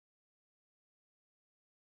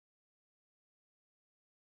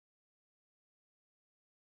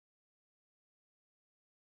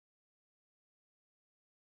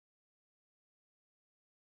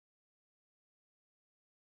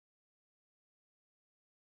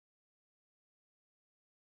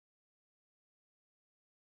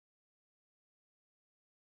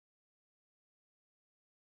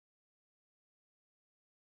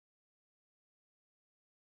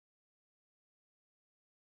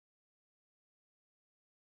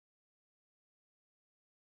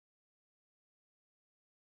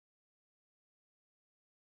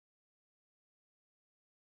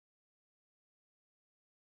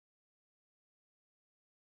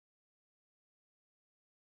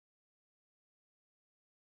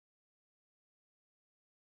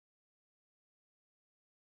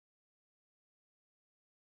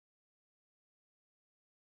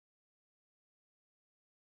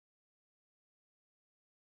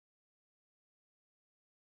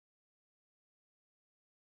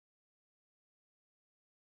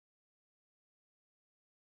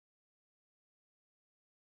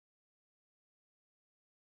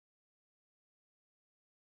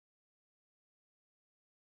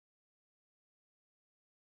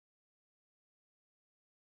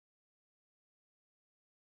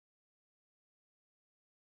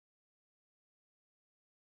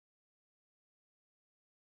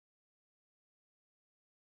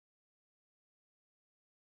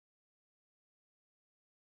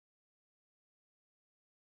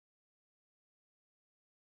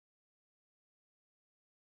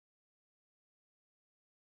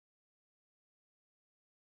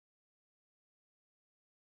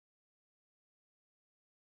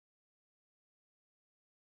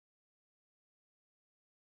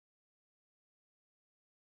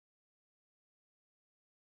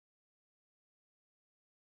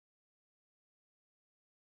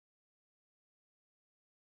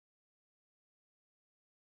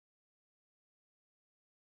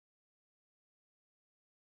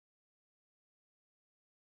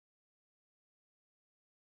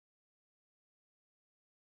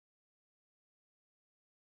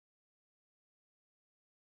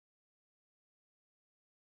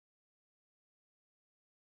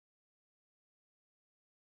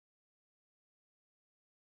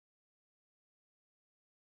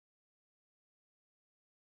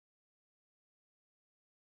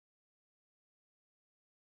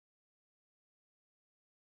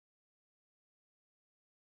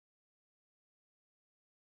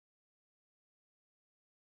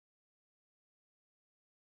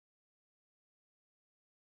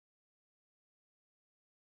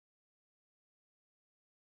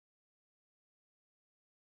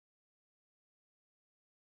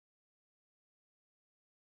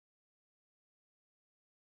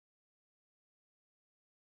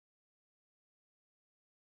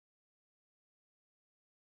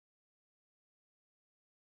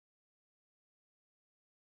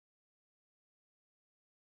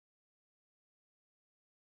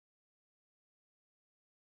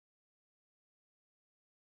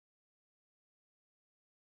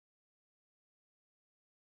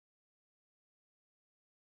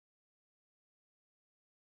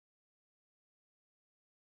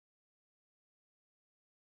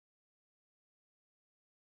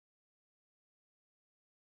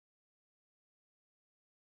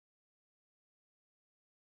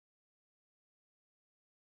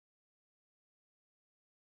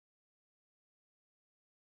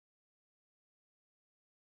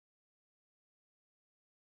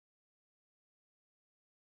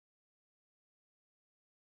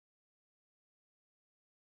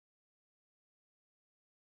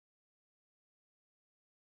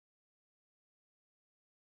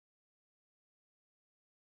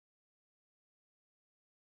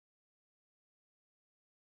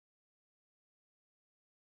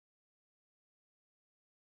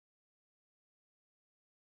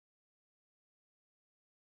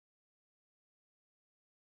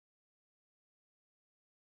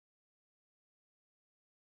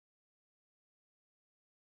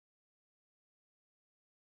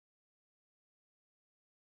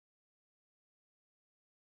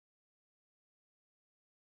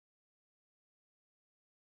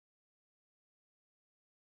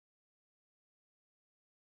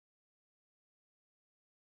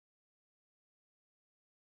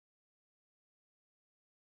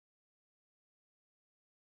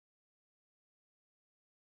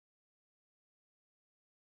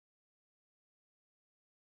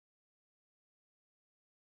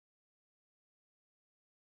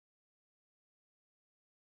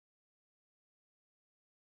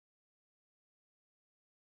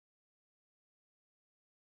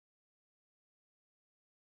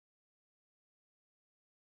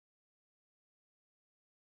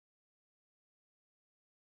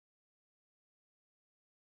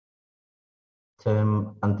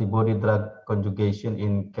theme antibody drug conjugation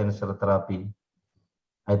in cancer therapy.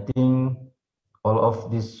 I think all of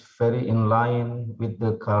this very in line with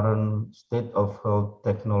the current state of health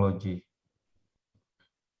technology.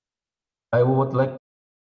 I would like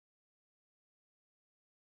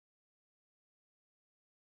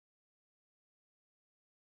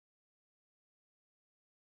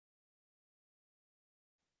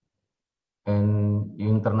and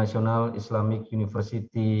International Islamic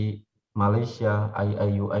University Malaysia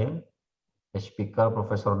IIUM, speaker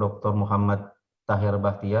Profesor Dr. Muhammad Tahir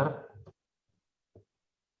Bahtiar,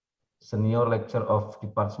 Senior Lecturer of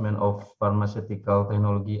Department of Pharmaceutical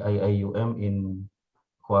Technology IIUM in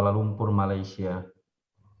Kuala Lumpur, Malaysia.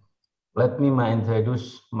 Let me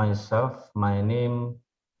introduce myself. My name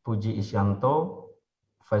Puji Isyanto,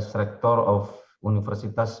 Vice Rector of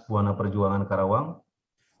Universitas Buana Perjuangan Karawang,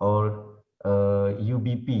 or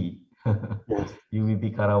UBP, UBP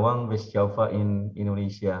Karawang, West Java in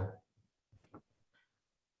Indonesia.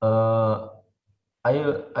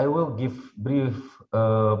 I will give brief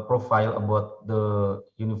profile about the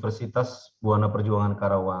Universitas Buana Perjuangan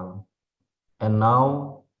Karawang. And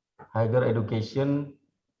now, higher education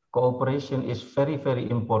cooperation is very, very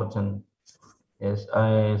important. As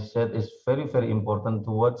I said, it's very, very important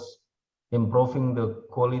towards improving the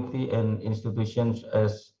quality and institutions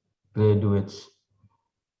as graduates.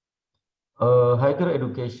 Higher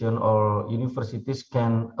education or universities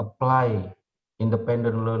can apply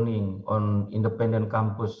independent learning on independent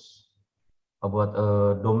campus about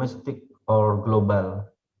domestic or global.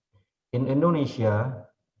 In Indonesia,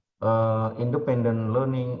 independent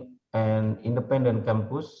learning and independent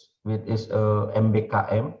campus, which is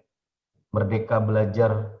MBKM, Merdeka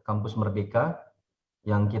Belajar Kampus Merdeka,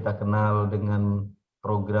 yang kita kenal dengan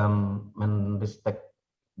program Menristek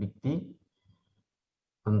Dikti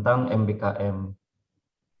tentang MBKM.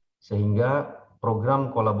 Sehingga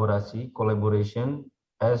program kolaborasi, collaboration,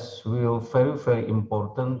 as will very, very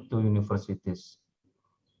important to universities.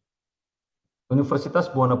 Universitas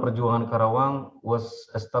Buana Perjuangan Karawang was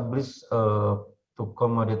established to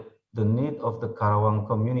accommodate the need of the Karawang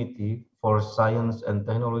community for science and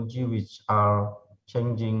technology which are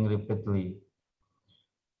changing rapidly.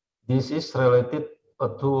 This is related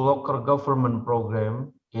to local government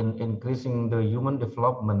program in increasing the human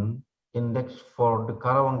development index for the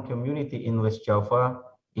Karawang community in West Java,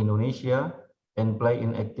 Indonesia, and play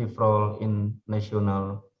an active role in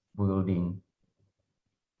national building.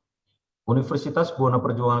 Universitas Buana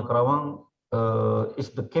Perjuangan Karawang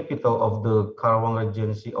is the capital of the Karawang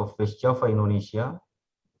Regency of West Java, Indonesia.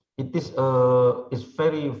 It is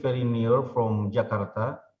very, very near from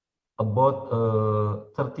Jakarta, about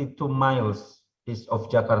 32 miles east of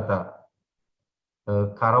Jakarta.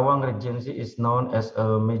 Karawang Regency is known as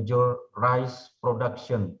a major rice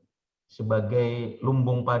production, sebagai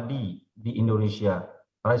lumbung padi di Indonesia,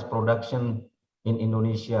 rice production in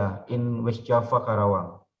Indonesia, in West Java,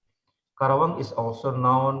 Karawang. Karawang is also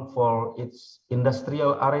known for its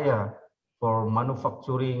industrial area for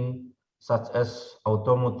manufacturing such as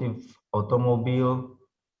automotive, automobile,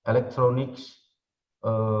 electronics,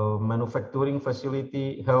 manufacturing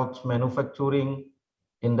facility, health manufacturing,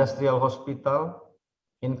 industrial hospital.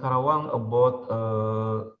 In Karawang, about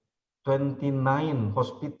 29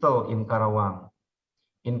 hospital in Karawang,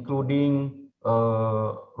 including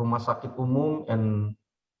rumah sakit umum and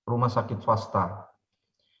rumah sakit swasta.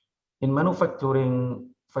 In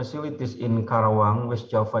manufacturing facilities in Karawang,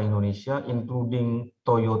 West Java, Indonesia, including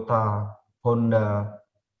Toyota, Honda,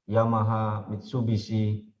 Yamaha,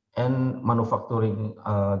 Mitsubishi, and manufacturing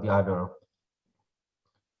the other.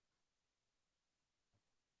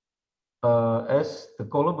 As the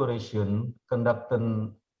collaboration conducted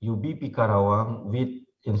UBP Karawang with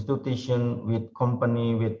institution, with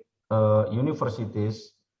company, with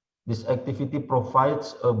universities, this activity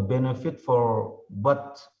provides a benefit for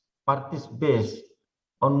both parties based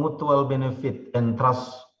on mutual benefit and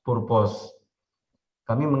trust purpose.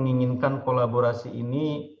 Kami menginginkan kolaborasi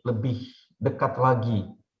ini lebih dekat lagi,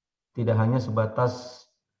 tidak hanya sebatas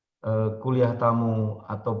kuliah tamu,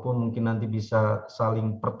 ataupun mungkin nanti bisa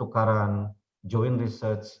saling pertukaran, joint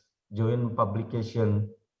research, joint publication.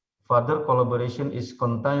 Further collaboration is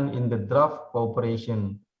contained in the draft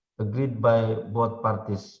cooperation agreed by both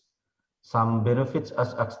parties. Some benefits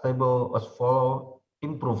as acceptable as follow: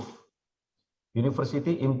 improve.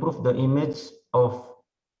 University improve the image of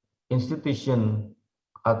institution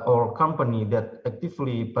or company that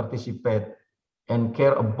actively participate and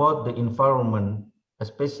care about the environment,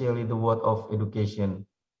 especially the world of education.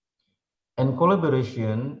 And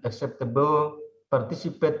collaboration acceptable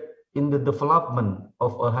participate in the development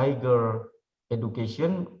of a higher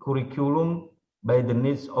education curriculum by the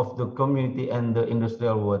needs of the community and the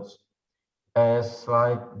industrial world. As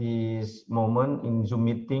like this moment in Zoom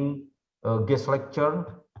meeting, guest lecture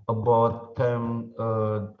about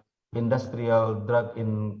industrial drug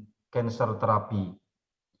in cancer therapy,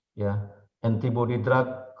 yeah, antibody drug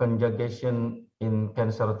conjugation in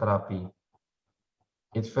cancer therapy.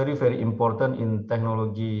 It's very, very important in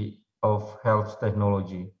technology of health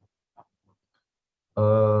technology.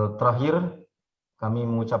 Terakhir, kami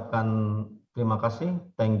mengucapkan terima kasih,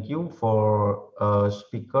 thank you for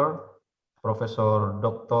speaker, Profesor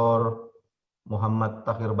Dr. Muhammad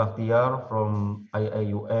Tahir Bakhtiar from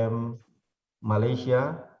IIUM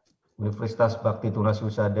Malaysia, Universitas Bakti Tunas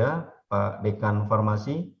Husada, Pak Dekan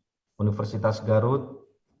Farmasi, Universitas Garut,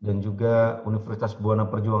 dan juga Universitas Buana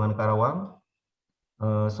Perjuangan Karawang.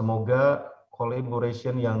 Semoga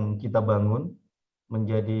collaboration yang kita bangun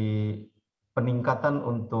menjadi peningkatan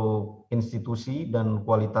untuk institusi dan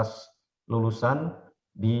kualitas lulusan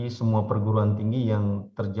di semua perguruan tinggi yang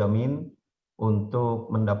terjamin untuk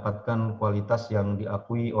mendapatkan kualitas yang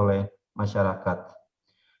diakui oleh masyarakat.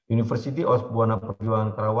 University of Buana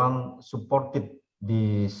Perjuangan Karawang supported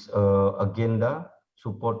this agenda,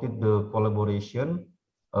 supported the collaboration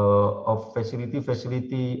of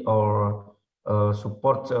facility or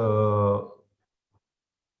support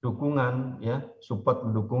dukungan, ya, support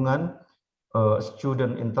dukungan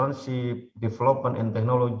student internship, development and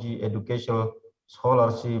technology, educational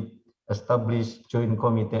scholarship, establish joint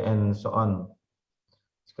committee and so on.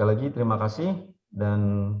 Sekali lagi terima kasih,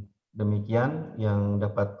 dan demikian yang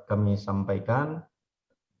dapat kami sampaikan.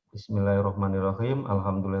 Bismillahirrahmanirrahim.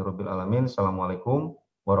 Alhamdulillahirrahmanirrahim. Assalamualaikum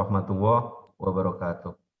warahmatullahi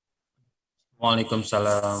wabarakatuh.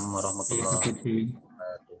 Waalaikumsalam warahmatullahi wabarakatuh.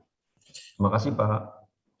 Terima kasih, Pak.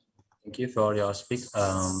 Thank you for your speak,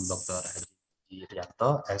 Dr. Haji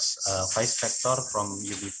Rianto as Vice Rector from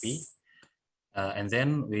UBP. And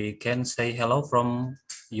then we can say hello from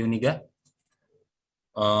Uniga.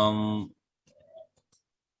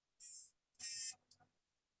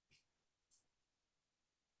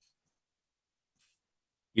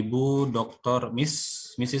 Ibu Dr.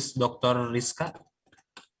 Mrs. Dr. Rizka,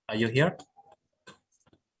 are you here?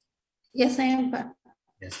 Yes, I am, Pak.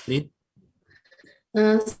 Yes, please.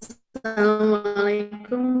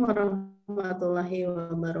 Assalamualaikum warahmatullahi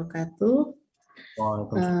wabarakatuh.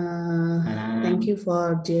 Thank you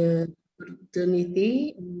for the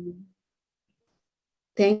opportunity.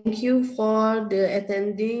 Thank you for the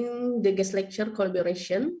attending the guest lecture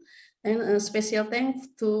collaboration, and a special thanks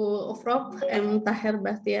to Prof. M. Tahir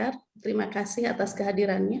Bakhtiar. Terima kasih atas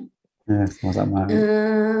kehadirannya. Sama-sama.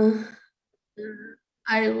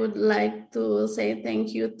 I would like to say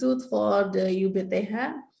thank you too for the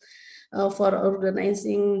UBTH for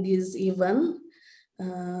organizing this event.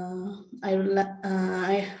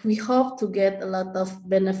 We hope to get a lot of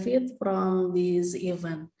benefit from this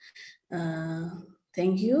event.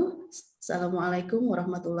 Thank you. Assalamualaikum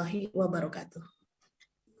warahmatullahi wabarakatuh.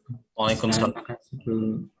 Waalaikumsalam.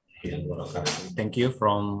 Thank you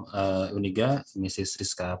from Uniga, Mrs.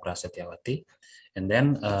 Rizka Prasetyawati. And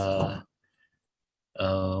then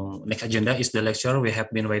next agenda is the lecture we have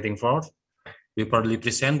been waiting for. We proudly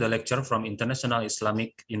present the lecture from International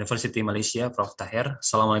Islamic University Malaysia, Prof. Tahir.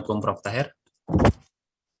 Assalamualaikum, Prof. Tahir.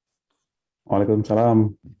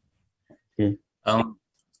 Waalaikumsalam.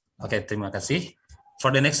 Okay, terima kasih.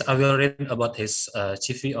 For the next, I will read about his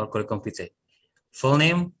CV or curriculum vitae. Full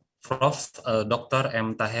name, Prof. Dr.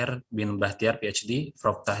 M. Tahir bin Bakhtiar, PhD.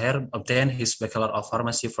 Prof. Tahir obtained his Bachelor of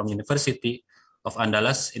Pharmacy from University of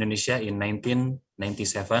Andalas, Indonesia in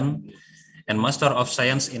 1997, and Master of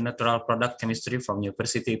Science in Natural Product Chemistry from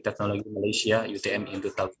University of Technology Malaysia, UTM in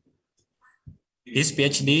 2000. His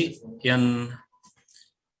PhD in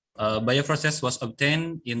bioprocess was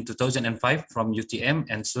obtained in 2005 from UTM,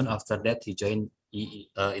 and soon after that he joined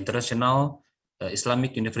International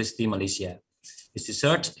Islamic University Malaysia. His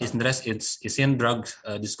research interest is in drug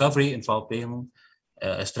discovery involving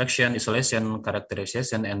extraction, isolation,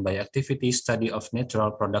 characterization, and bioactivity study of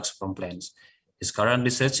natural products from plants. His current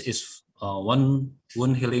research is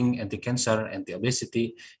wound healing, anti-cancer,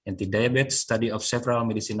 anti-obesity, anti-diabetes study of several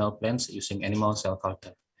medicinal plants using animal cell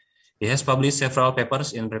culture. He has published several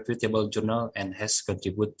papers in reputable journal and has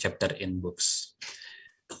contributed chapter in books.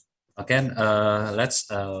 Okay,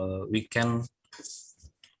 we can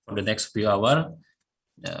for the next few hours.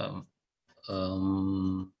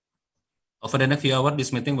 Over the next few hours, this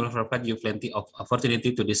meeting will provide you plenty of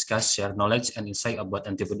opportunity to discuss, share knowledge and insight about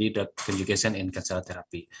antibody drug conjugation in cancer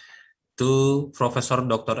therapy. To Profesor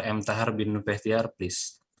Dr. M. Tahir bin Bakhtiar,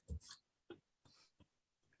 please.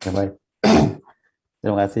 Ya, baik.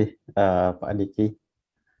 Terima kasih Pak Diki.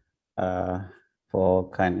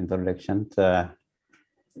 for kind introduction.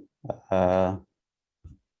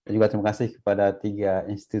 Juga terima kasih kepada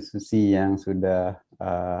 3 institusi yang sudah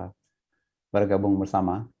bergabung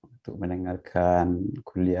bersama untuk mendengarkan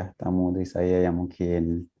kuliah tamu dari saya yang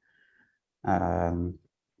mungkin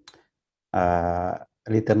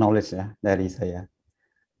little knowledge ya dari saya.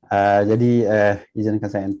 Jadi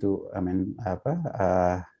izinkan saya untuk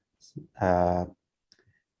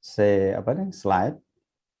slide.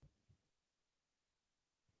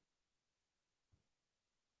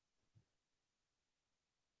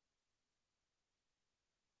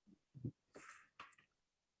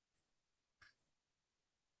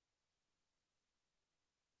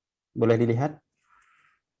 Boleh dilihat?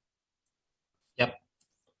 Yep.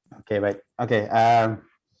 Oke, baik. Oke,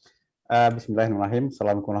 Bismillahirrahmanirrahim.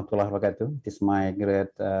 Assalamualaikum warahmatullahi wabarakatuh. It is my great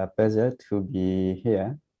pleasure to be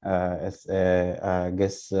here as a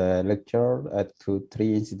guest lecturer at 3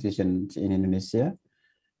 institutions in Indonesia.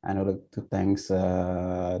 And I would like to thank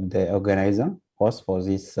the organizer host for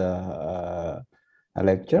this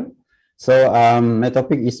lecture. So my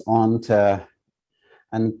topic is on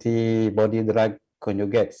antibody drug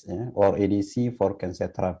conjugates, or ADC for cancer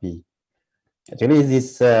therapy. Actually,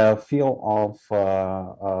 this field of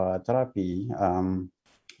therapy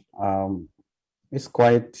is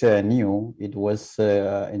quite new. It was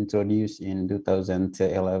introduced in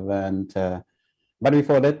 2011, but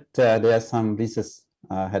before that, there are some research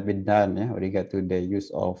had been done with regard to the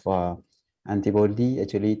use of antibody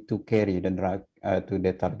actually to carry the drug to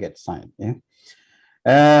the target site.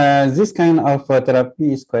 This kind of therapy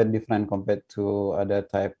is quite different compared to other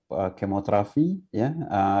type chemotherapy.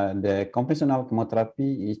 The conventional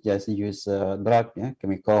chemotherapy is just use drug,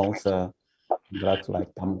 chemicals, drugs like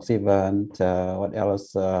tamoxifen, what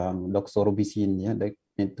else, doxorubicin, they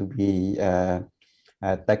need to be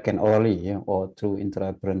taken orally or through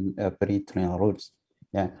intraperitoneal routes.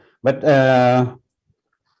 But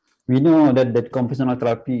we know that conventional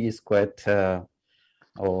therapy is quite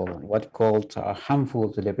or what called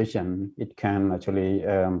harmful to the patient. It can actually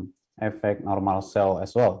affect normal cell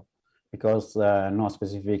as well, because no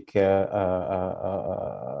specific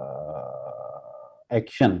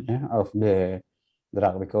action of the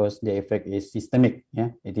drug, because the effect is systemic.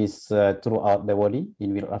 It is throughout the body.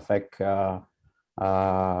 It will affect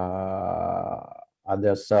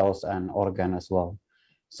other cells and organs as well.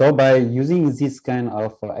 So by using this kind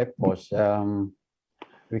of approach,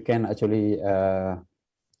 we can actually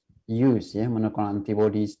use monoclonal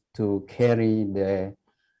antibodies to carry the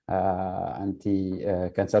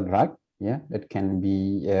anti-cancer drug that can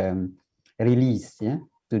be released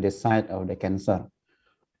to the site of the cancer.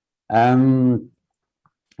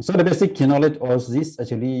 So the basic knowledge of this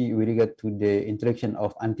actually with regard to the interaction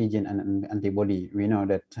of antigen and antibody. We know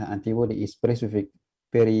that antibody is specific,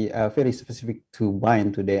 very specific to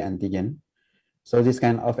bind to the antigen. So this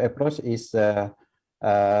kind of approach is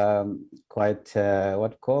quite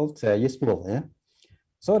useful.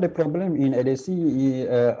 So the problem in ADC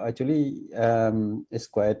actually is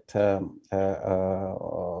quite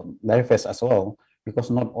diverse as well, because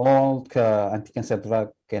not all anti-cancer drug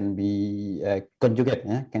can be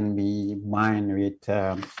conjugate, can be bind with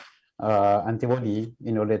antibody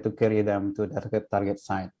in order to carry them to the target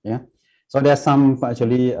site. So there are some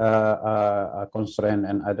actually constraint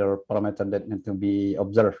and other parameters that need to be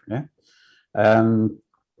observed.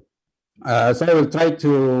 So I will try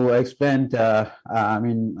to explain,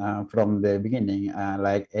 from the beginning,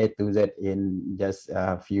 like A to Z in just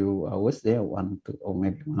a few hours, 1 to or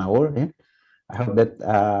maybe 1 hour. I hope that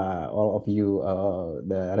all of you,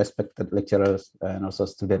 the respected lecturers and also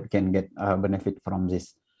students, can get benefit from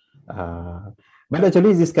this. But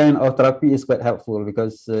actually, this kind of therapy is quite helpful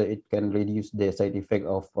because it can reduce the side effect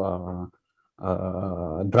of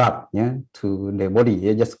drug to the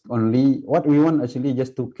body. Just only what we want actually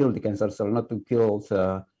just to kill the cancer cell, not to kill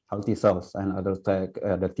the healthy cells and other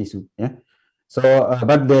the tissue. So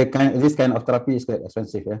but this kind of therapy is quite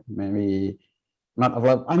expensive. Maybe not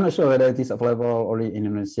available. I'm not sure whether it is available only in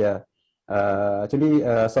Indonesia. Actually,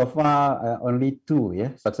 so far only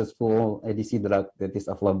 2 successful ADC drug that is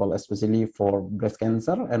available, especially for breast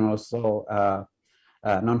cancer and also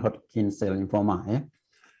non-Hodgkin cell lymphoma.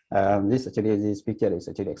 This picture is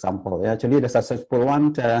actually example. Actually, the successful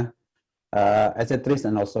one, Acetris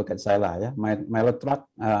and also Kadcyla. Mylotarg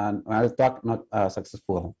not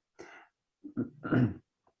successful.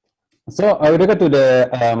 So with regard to the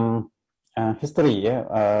history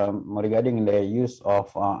regarding the use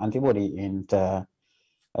of antibody in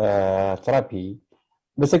therapy,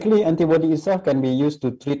 basically antibody itself can be used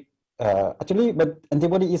to treat. But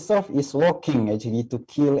antibody itself is working actually to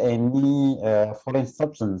kill any foreign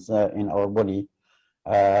substance in our body.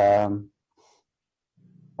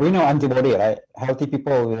 we know antibody, right? Healthy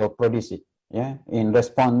people will produce it, yeah, in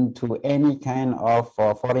response to any kind of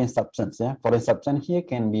foreign substance. Yeah, foreign substance here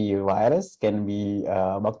can be virus, can be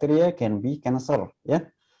bacteria, can be cancer. Yeah,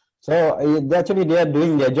 so actually they are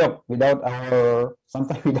doing their job without our,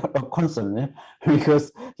 sometimes without our concern, yeah?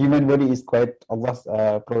 Because human body is quite Allah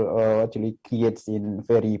actually creates in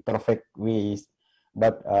very perfect ways,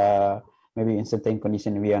 but maybe in certain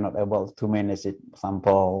conditions we are not able to manage it.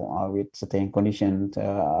 Sample with certain conditions,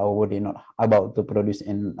 our body not able to produce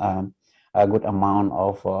in a good amount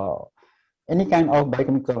of any kind of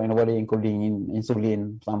biochemical in the body, including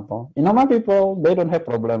insulin sample. In normal people, they don't have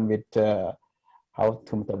problem with how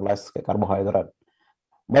to metabolize carbohydrate.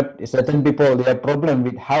 But certain people, they have problem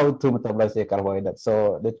with how to metabolize the carbohydrate.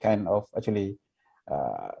 So that kind of actually,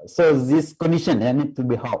 so this condition need to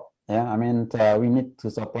be helped. Yeah, I mean, we need to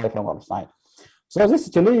supply from outside. So this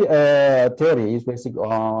actually theory is basically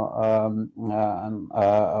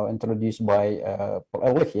introduced by Paul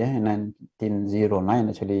Ehrlich, yeah, in 1909.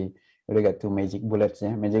 Actually, regard to magic bullets.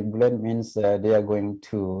 Yeah, magic bullet means they are going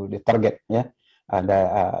to the target. Yeah,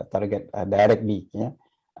 the target directly. Yeah,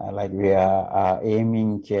 like we are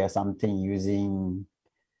aiming something using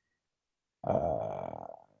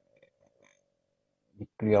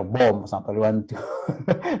nuclear bomb or something. We want to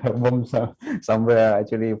bomb somewhere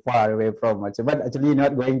actually far away from, but actually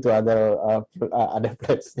not going to other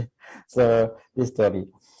place. So this story.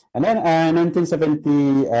 And then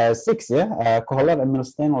 1976, yeah, Kohler and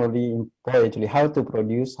Milstein already employed actually how to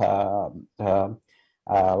produce large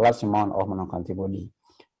amount of monoclonal antibody.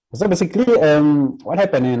 So basically, what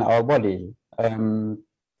happened in our body? The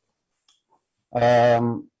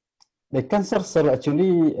cancer cell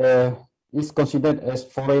actually is considered as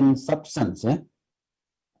foreign substance. Yeah?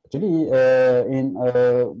 Actually, in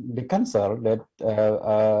the cancer that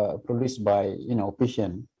produced by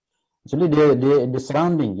patient, actually the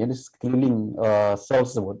surrounding, yeah, the killing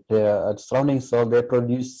cells, the surrounding cell, they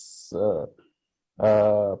produce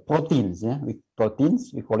proteins. Yeah,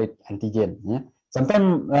 proteins, we call it antigen. Yeah,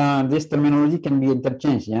 sometimes this terminology can be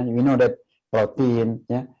interchanged. Yeah, we know that protein.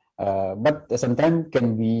 Yeah, but sometimes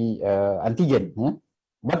can be antigen. Yeah,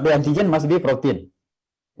 but the antigen must be protein.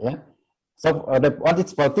 Yeah. So what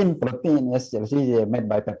is protein? Protein is actually made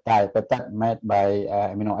by peptide. Peptide made by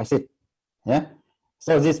amino acid. Yeah.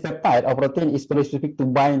 So this peptide or protein is specific to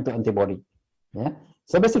bind to antibody. Yeah.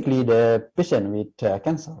 So basically, the patient with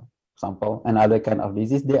cancer, example, and other kind of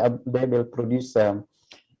disease, they will produce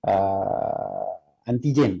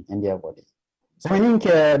antigen in their body. So meaning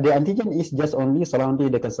the antigen is just only surrounding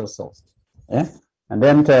the cancer cells. Yeah. And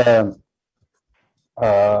then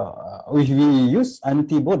if we use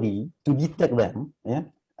antibody to detect them, yeah,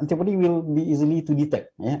 antibody will be easily to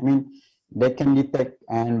detect. Yeah, I mean they can detect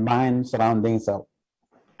and bind surrounding the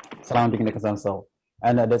cancer cell.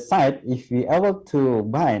 And at the side, if we able to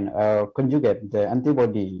bind or conjugate the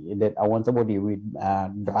antibody, that our antibody with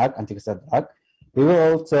drug, anti-cancer drug, we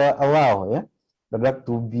will also allow, yeah, the drug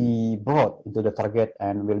to be brought into the target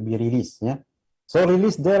and will be released. Yeah. So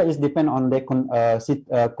release there is depend on the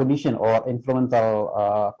condition or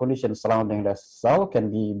environmental condition surrounding the cell. Can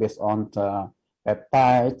be based on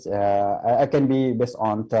peptides. It can be based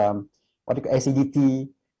on what you call acidity.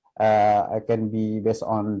 It can be based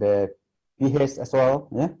on the pH as well.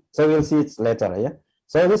 Yeah. So we'll see it later. Yeah.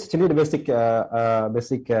 So this is actually the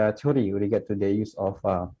basic theory regard to the use of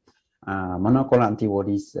monoclonal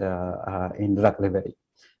antibodies in drug delivery.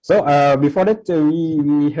 So before that,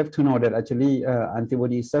 we have to know that actually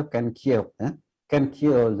antibody itself can kill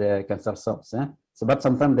the cancer cells. So, but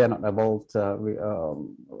sometimes they are not able to,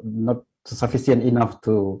 not sufficient enough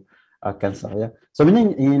to cancer. Yeah. So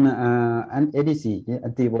meaning in ADC,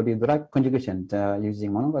 antibody drug conjugation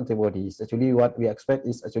using monoclonal antibodies, actually what we expect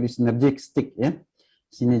is actually synergistic,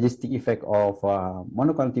 synergistic effect of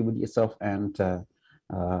monoclonal antibody itself and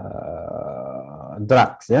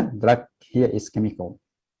drugs. Yeah, drug here is chemical.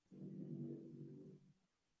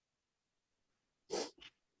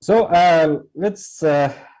 So let's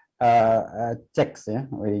check. Yeah,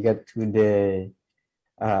 we get to the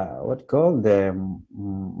what called the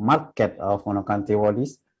market of monoclonal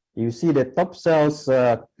antibodies. You see the top sales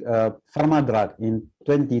pharma drug in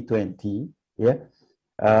 2020. Yeah,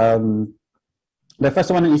 the first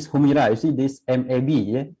one is Humira. You see this MAB.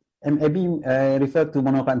 Yeah, MAB refer to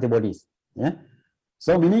monoclonal antibodies. Yeah,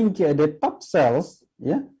 so meaning the top sales.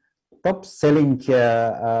 Yeah. Top selling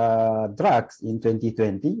drugs in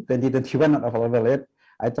 2020, 2021 not available yet.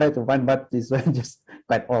 I tried to find, but this one just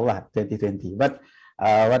quite old, 2020. But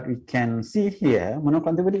what we can see here,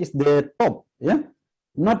 monoclonal antibody is the top, yeah,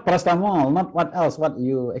 not paracetamol, not what else, what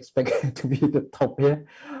you expect to be the top here.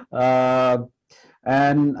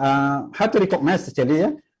 And how to recognize actually,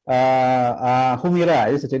 yeah?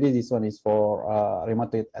 Humira is actually, this one is for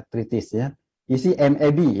rheumatoid arthritis, yeah. You see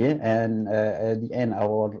MAB, yeah? And at the end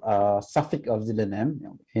our suffix auxiliary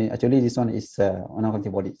M. Actually, this one is monoclonal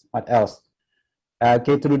antibodies. What else?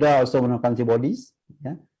 Keytruda also monoclonal antibodies,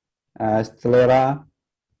 yeah. Stelera.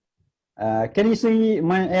 Can you see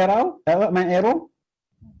my arrow?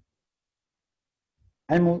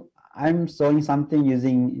 I'm showing something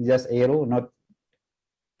using just arrow, not.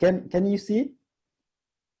 Can you see?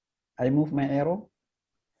 I move my arrow.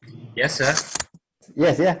 Yes, sir.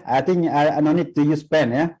 Yes, yeah. I think I don't need to use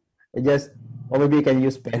pen. Yeah, or maybe you can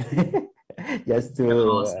use pen just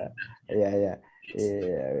to. Yeah.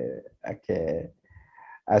 Okay.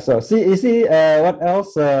 So you see what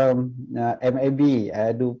else? MAB,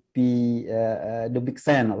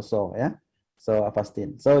 Dupixent also. Yeah. So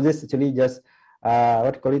Avastin. So this actually just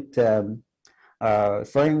what call it.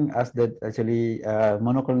 Showing us that actually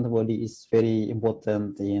monoclonal antibody is very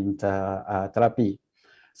important in therapy.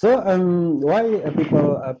 So why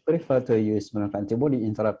people prefer to use monoclonal antibody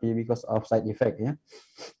in therapy? Because of side effect. Yeah,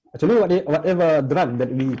 actually whatever drug that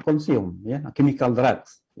we consume, yeah, chemical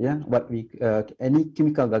drugs, yeah, any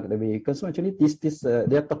chemical drug that we consume, actually this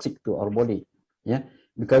they are toxic to our body. Yeah,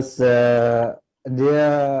 because they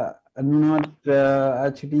are not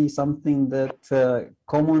actually something that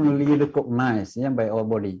commonly recognized, yeah, by our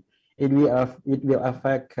body. It will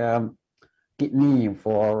affect kidney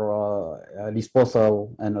for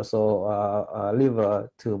disposal, and also liver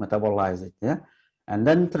to metabolize it. Yeah, and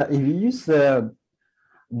then if you use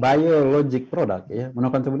biologic product, yeah,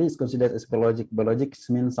 monoclonal antibody is considered as biologic. Biologic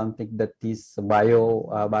means something that is bio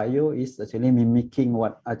is actually mimicking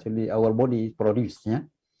what actually our body produce. Yeah.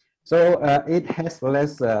 So it has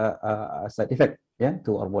less side effect, yeah,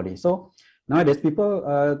 to our body. So nowadays people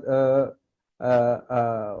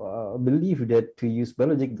believe that to use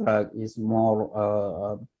biologic drug is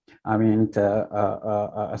more,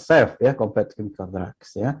 safe, yeah, compared to chemical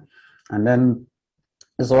drugs, yeah. And then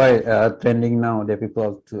that's why trending now the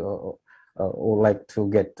people to would like to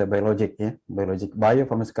get biologic, yeah, biologic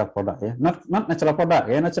biopharmaceutical product, yeah, not natural product,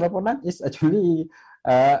 yeah. Natural product is actually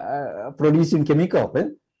producing chemical, yeah.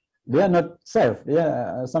 They are not safe.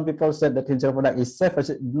 Yeah, some people said that natural product is safe. I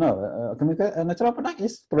said no. Natural product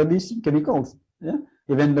is producing chemicals. Yeah,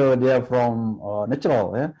 even though they are from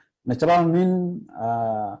natural. Yeah, natural mean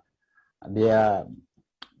they are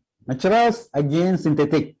naturals against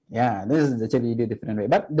synthetic. Yeah, this is actually the different way.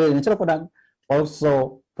 But the natural product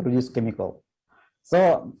also produce chemical.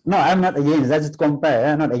 So no, I'm not against. Let's just compare.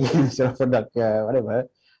 Yeah? Not against natural product. Whatever.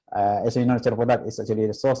 As you know, natural product is actually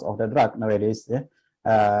the source of the drug nowadays. Yeah.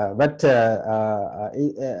 But they are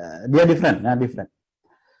different. Different.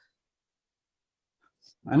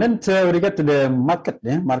 And then we get to the market.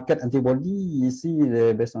 Market antibody. You see,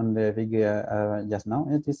 based on the figure just now,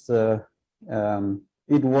 it is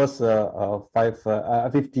it was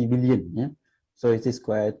 50 billion. Yeah, so it is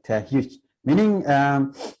quite huge. Meaning,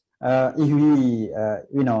 if we,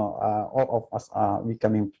 all of us are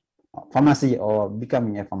becoming pharmacy or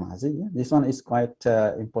becoming a pharmacy, yeah, this one is quite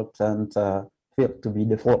important field to be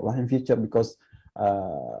default in future, because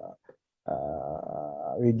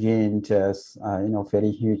we gain just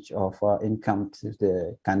very huge of income to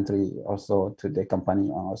the country, also to the company,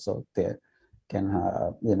 also they can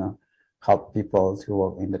help people to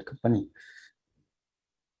work in that company.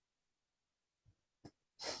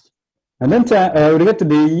 And then related to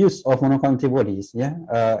the use of monoclonal antibodies, yeah,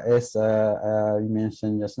 as we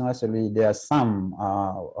mentioned just now, actually there are some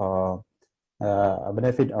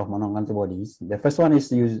benefit of monoclonal antibodies. The first one is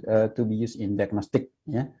to be used in diagnostic.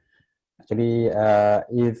 Yeah, actually,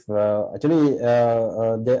 if the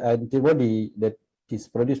antibody that is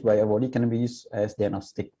produced by a body can be used as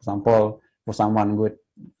diagnostic. For example, for someone with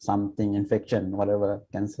something infection, whatever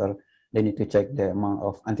cancer, they need to check the amount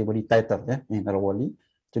of antibody titer, yeah, in their body,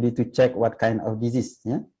 actually to check what kind of disease,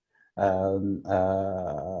 yeah,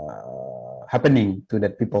 happening to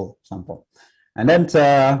that people sample. And then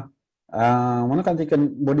monoclonal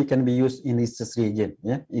antibody can be used in research reagent.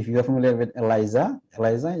 Yeah, if you are familiar with ELISA,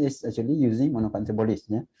 ELISA is actually using monoclonal antibodies.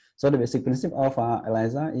 Yeah, so the basic principle of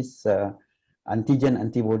ELISA is antigen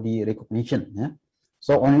antibody recognition. Yeah,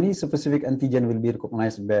 so only specific antigen will be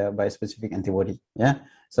recognized by specific antibody. Yeah,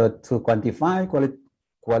 so to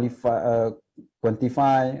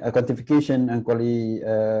quantification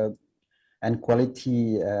and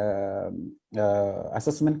quality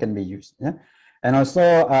assessment can be used. Yeah. And also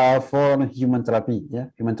for human therapy, yeah,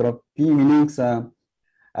 human therapy means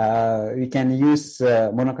we can use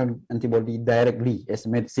monoclonal antibody directly as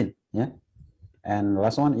medicine. Yeah. And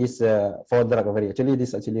last one is for drug delivery. Actually, this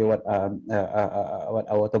is actually what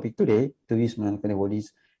our topic today, to use monoclonal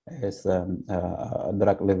antibodies as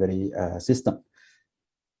drug delivery system.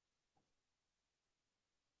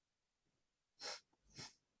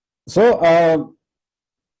 So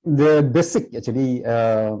the basic actually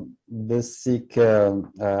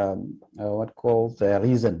what called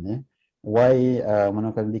reason why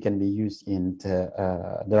monoclonal can be used in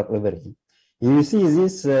drug delivery. You see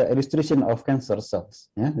this illustration of cancer cells.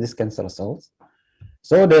 Yeah, these cancer cells.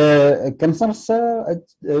 So the cancer cell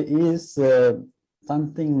is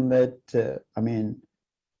something that I mean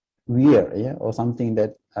weird, yeah, or something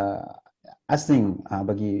that asing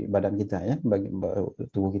bagi badan kita, ya, bagi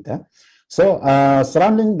tubuh kita. So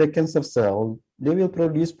surrounding the cancer cell, they will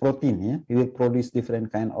produce protein, yeah. They will produce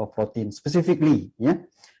different kind of protein specifically, yeah.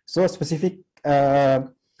 So specific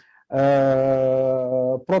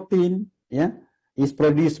protein, yeah, is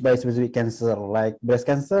produced by specific cancer. Like breast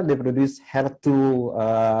cancer, they produce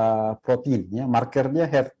HER2 protein, yeah, markernya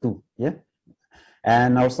HER2, yeah.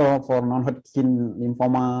 And also for non-Hodgkin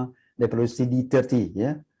lymphoma, they produce CD30,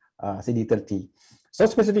 yeah, CD30. So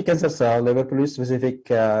specific cancer cell, they will produce specific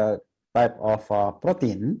type of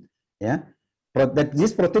protein, yeah. That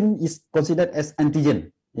this protein is considered as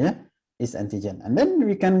antigen, yeah, is antigen. And then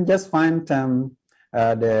we can just find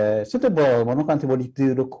the suitable monoclonal antibody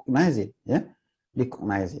to recognize it, yeah,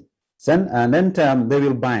 recognize it. And then they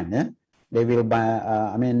will bind, yeah. They will bind,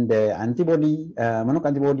 I mean, the antibody,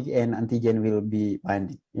 monoclonal antibody and antigen will be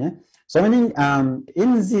binding, yeah. So meaning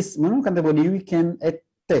in this monoclonal antibody, we can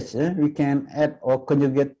attach, yeah? We can add or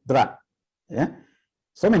conjugate drug, yeah.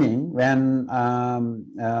 So meaning when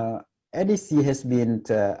ADC has been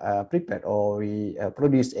prepared, or we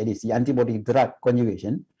produce ADC, antibody drug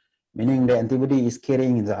conjugation, meaning the antibody is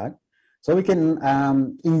carrying drug, so we can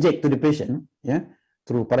inject to the patient, yeah,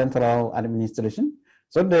 through parenteral administration.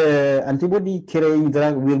 So the antibody carrying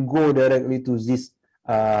drug will go directly to these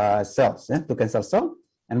cells, yeah, to cancer cell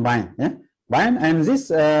and bind, yeah, bind. And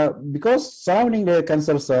this because surrounding the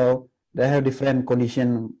cancer cell, they have different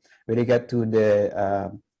condition with regard to the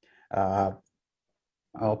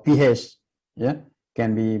pH, yeah,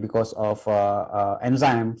 can be because of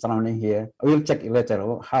enzyme surrounding here. We'll check it later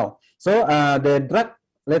how. So the drug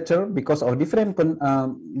later, because of different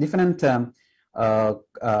condition,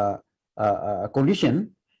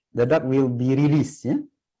 the drug will be released, yeah?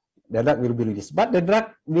 The drug will be released, but the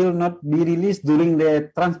drug will not be released during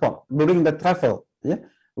the transport, during the travel, yeah.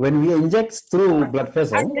 When we inject through blood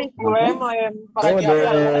vessel, okay, so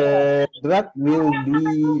the drug will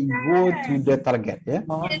be go to the target, yeah.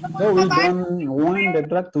 So we don't want the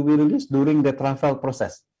drug to be released during the travel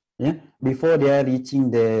process, yeah, before they are reaching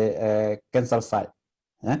the cancer site,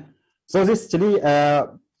 yeah. So this actually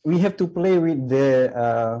we have to play with the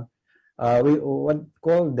what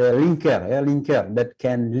called the linker, yeah, linker that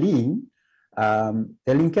can link.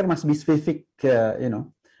 The linker must be specific, you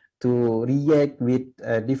know, to react with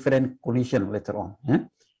different condition later on. Yeah?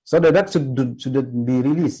 So the drug should be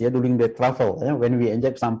released, yeah, during the travel, yeah, when we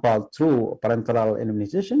inject sample through parenteral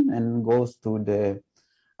administration and goes to the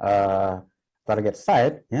target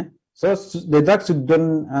site. Yeah? So the drug should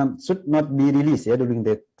not be released, yeah, during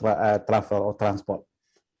the travel or transport.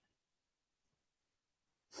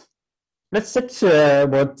 Let's check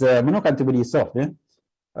about monoclonal antibody itself. Yeah?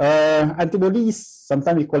 Antibodies,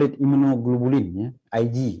 sometimes we call it immunoglobulin, yeah?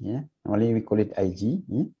 IG, yeah? Normally we call it IG,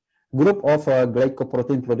 yeah? Group of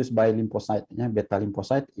glycoprotein produced by lymphocyte, yeah? Beta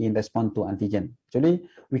lymphocyte in response to antigen. Actually,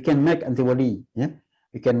 we can make antibody, yeah?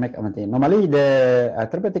 We can make antibody. Normally, the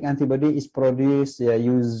therapeutic antibody is produced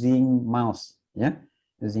using mouse, yeah?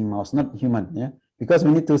 Using mouse, not human, yeah? Because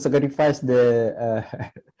we need to sacrifice the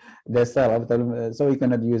cell, so we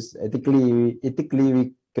cannot use ethically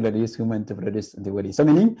we cannot use human to produce antibody. So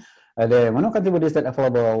meaning the monoclonal antibodies that are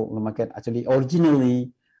available on the market actually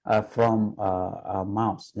originally from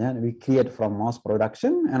mouse. Yeah, we create from mouse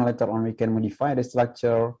production, and later on we can modify the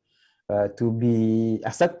structure to be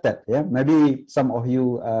accepted. Yeah, maybe some of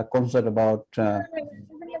you concerned about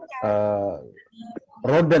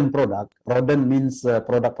rodent product. Rodent means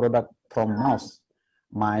product from mouse.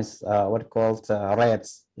 Mice, what called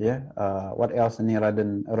rats, yeah. What else? Any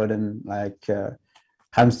rodent like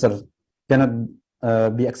hamster cannot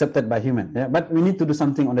be accepted by human. Yeah, but we need to do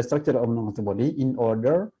something on the structure of antibody in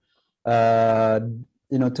order,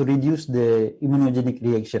 you know, to reduce the immunogenic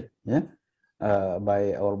reaction, yeah,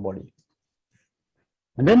 by our body.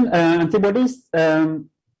 And then antibodies, with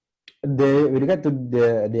regard to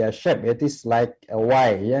their shape, it is like a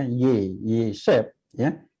Y, yeah, Y shape,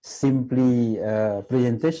 yeah. simply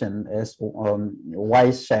presentation as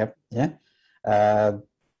Y shape, yeah,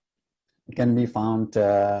 can be found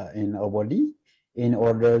in our body in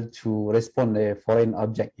order to respond to a foreign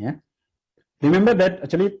object. Yeah, remember that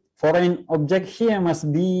actually foreign object here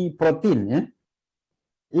must be protein. Yeah,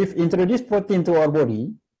 if introduce protein to our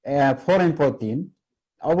body, foreign protein,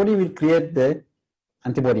 our body will create the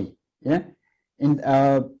antibody. Yeah, in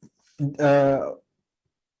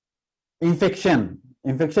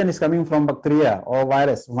infection is coming from bacteria or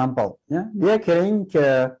virus, for example. Yeah, they are carrying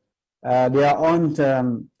their own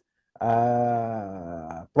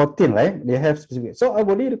protein, right? They have specific. So our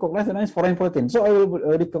body recognizes foreign protein. So I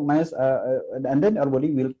will recognize, and then our body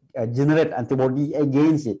will generate antibody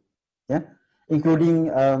against it. Yeah, including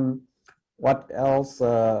what else?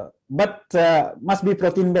 But must be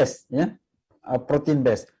protein based. Yeah, protein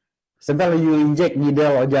based. Sometimes you inject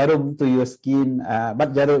needle or jarum to your skin,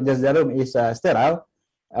 but jarum is sterile.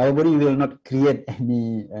 Our body will not create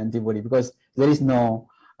any antibody because there is no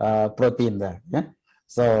protein there. Yeah,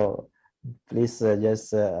 so please just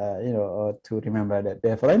to remember that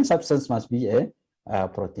the foreign substance must be a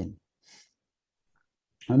protein.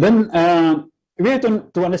 And then we have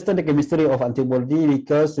to understand the chemistry of antibody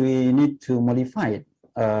because we need to modify it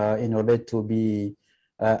in order to be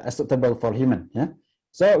acceptable for human. Yeah.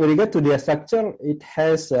 So with regard to their structure, it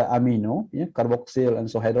has amino, yeah, carboxyl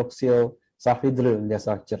and so hydroxyl, sulfhydryl in their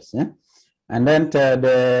structures. Yeah. And then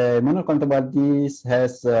the monoclonal antibodies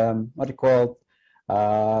has what we call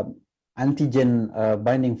antigen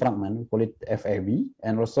binding fragment, we call it FAB,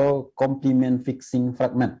 and also complement fixing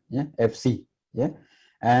fragment, yeah, FC. Yeah.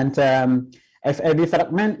 And FAB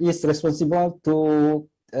fragment is responsible to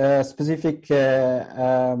specific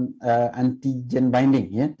antigen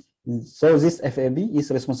binding. Yeah. So this FAB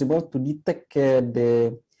is responsible to detect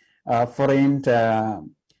the foreign, the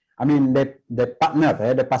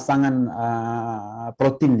partner, the pasangan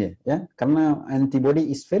protein. Yeah. Karena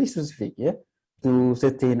antibody is very specific, yeah, to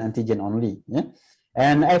certain antigen only. Yeah.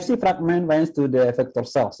 And FC fragment binds to the effector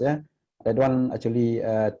cells. Yeah. That one actually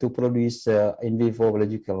to produce in vivo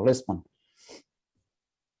biological response.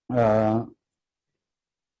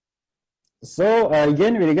 So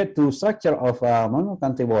again, we get to structure of monoclonal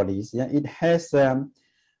antibodies. Yeah, it has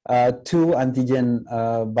two antigen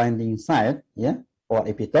binding site. Yeah, or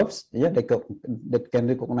epitopes. Yeah, that can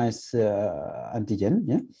recognize antigen.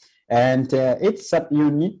 Yeah, and each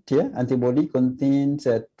subunit, yeah, antibody contains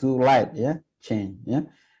two light, yeah, chain. Yeah,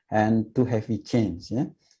 and two heavy chains. Yeah.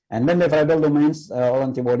 And then the variable domains, all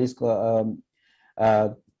antibodies contain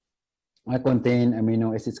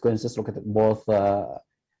amino acid sequences located both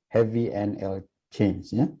heavy and L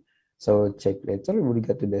chains. Yeah. So check later. We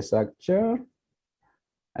get to the structure,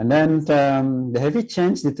 and then the heavy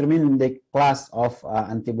chains determine the class of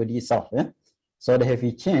antibody itself. Yeah. So the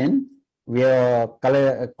heavy chain will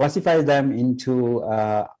classify them into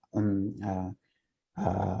what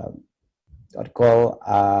we call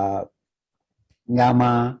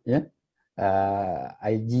gamma, yeah,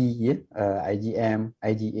 IG, yeah, IgM,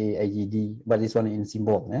 IgA, IgD, but this one in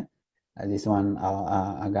symbol, yeah. This one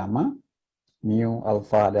gamma, mu,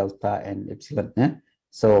 alpha, delta, and epsilon, yeah.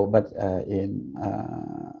 So, but in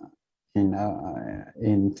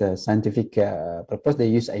the scientific purpose, they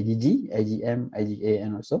use IgG, IgM, IgA,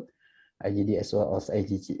 and also IgD as well as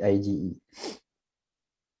IgE.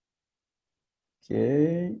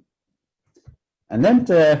 Okay. And then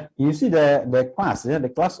you see the class, yeah, the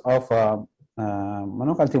class of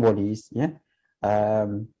monoclonal antibodies, yeah.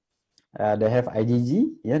 They have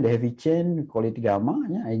IgG, yeah, the heavy chain, we call it gamma,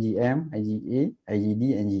 yeah, IgM, IgA,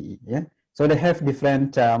 IgD, and GE, yeah. So they have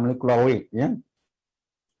different molecular weight, yeah.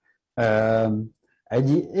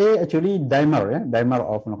 IgA actually dimer, yeah, dimer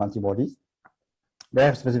of monoclonal antibodies. They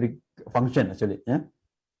have specific function actually, yeah.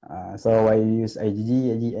 So I use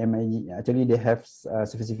IgG, IgM, IgE. Actually, they have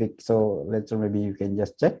specific. So later maybe you can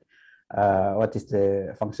just check what is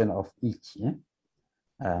the function of each. Yeah.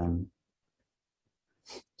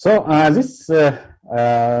 So this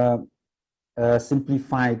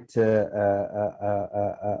simplified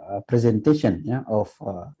presentation, yeah, of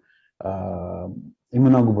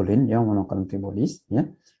immunoglobulin, yeah, monoclonal antibodies. Yeah.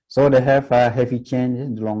 So they have heavy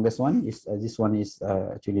chain. The longest one is this one is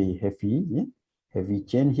actually heavy. Yeah. Heavy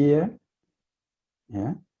chain here,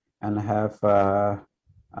 yeah, and I have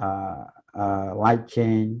light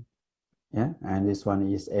chain, yeah, and this one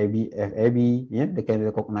is FAB, yeah, they can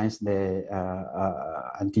recognize the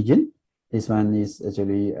antigen. This one is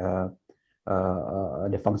actually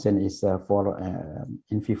the function is for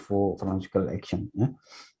in vivo pharmacological action, yeah.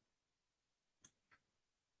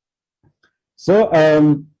 So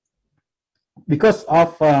because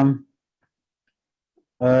of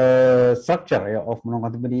structure of monoclonal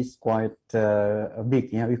antibody is quite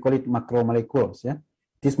big. Yeah, we call it macromolecules. Yeah,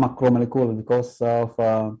 this macromolecule because of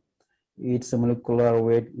its molecular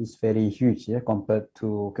weight is very huge. Yeah, compared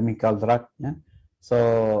to chemical drug. Yeah,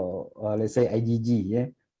 so let's say IgG. Yeah,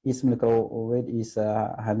 its molecular weight is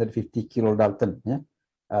 150 kilodalton. Yeah,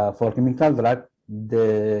 for chemical drug,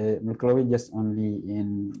 the molecular weight just only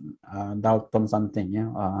in Dalton something.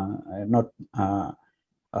 Yeah, not.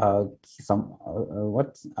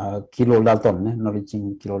 Kilodalton, not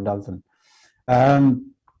reaching kilodalton.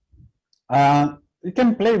 You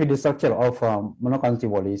can play with the structure of monoclonal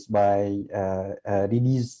antibodies by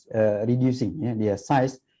reducing their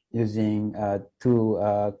size using two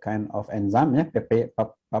kind of enzyme,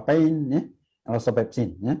 papain, and also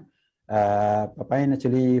pepsin. Papain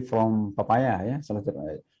actually from papaya,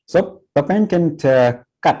 so papain can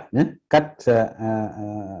cut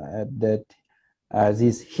that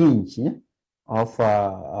this hinge of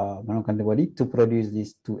monoclonal antibody to produce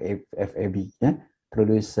these two FAB,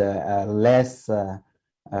 produce less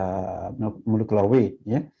molecular weight,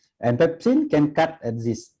 and pepsin can cut at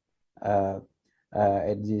this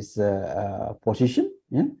position,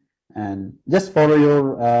 and just follow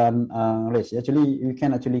your knowledge. Actually, you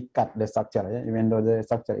can actually cut the structure, even though the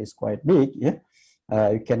structure is quite big, you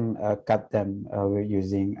can cut them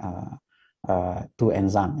using two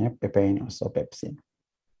enzymes, papain and also pepsin.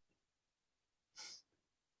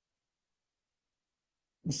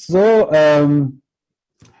 So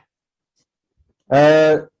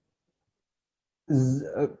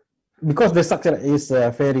because the structure is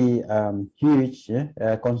very huge,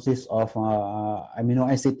 consists of amino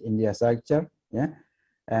acid in their structure,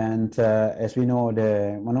 and as we know,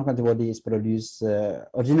 the monoclonal antibody is produced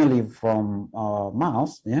originally from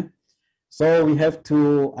mouse, so we have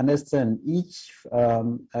to understand each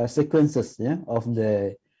sequences of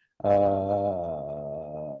the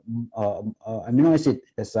amino acid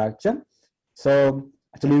structure. So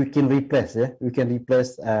actually we can replace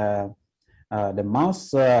the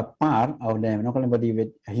mouse part of the monoclonal antibody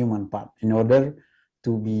with a human part in order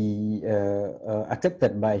to be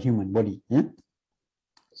accepted by human body.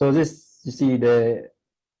 So this, you see,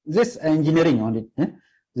 this engineering on it.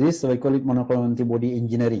 This we call it monoclonal antibody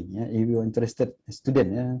engineering. If you are interested,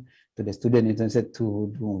 student, to the student interested to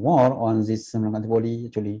do more on this monoclonal antibody,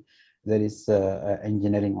 actually there is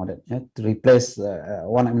engineering on it, to replace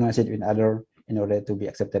one amino acid with other in order to be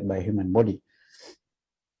accepted by human body.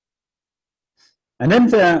 And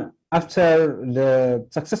then after the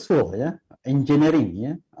successful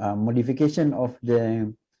engineering, modification of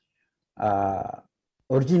the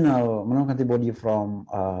original monoclonal antibody from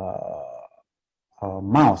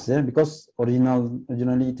mouse, because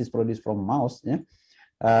originally it is produced from mouse.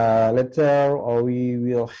 Later we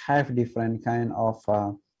will have different kind of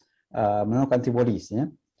monoclonal antibodies.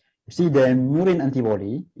 You see, the murine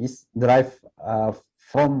antibody is derived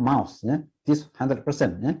from mouse. This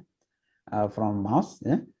 100% from mouse.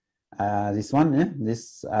 This one,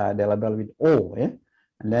 this they label with O.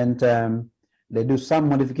 And then they do some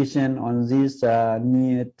modification on this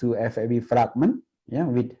near to FAB fragment.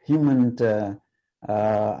 With human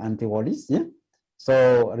antibodies.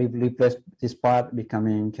 So replace this part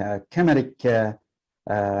becoming chimeric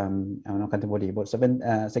antibody, about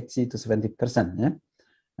 60 to 70%.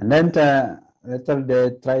 And then later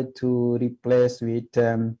they try to replace with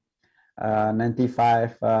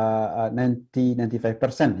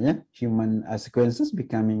 95% human sequences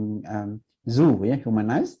becoming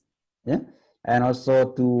humanized. And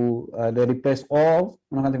also to they replace all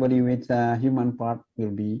antibody with human part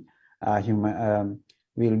will be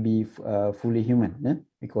fully human.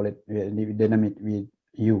 We call it dynamic with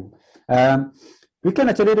U. We can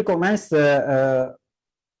actually recognize that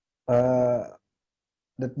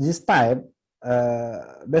this type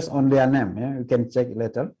based on their name. You can check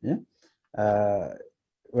later.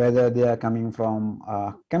 Whether they are coming from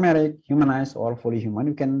chimeric, humanized, or fully human.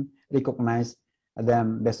 You can recognize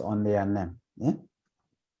them based on their name.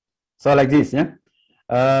 So like this.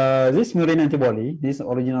 This murine antibody, this is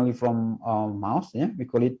originally from mouse. We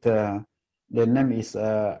call it the name is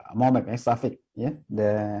MOMAP, suffix.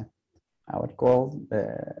 The what called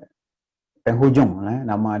the penghujung,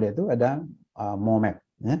 nama dia tu ada MOMAP.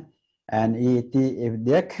 And if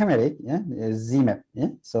they are chimeric, ZMAP.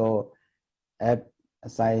 So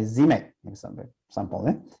say ZMAP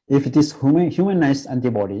example. If it is humanized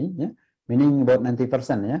antibody, meaning about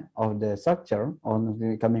 90% of the structure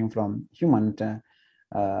coming from human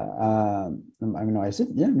amino acid,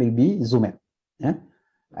 will be ZMAP.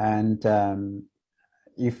 And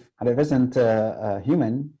if 100%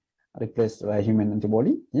 human replaced by human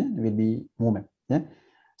antibody, will be MOMAP.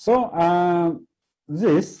 So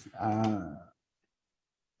this,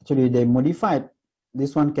 actually they modified.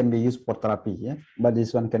 This one can be used for therapy, yeah, but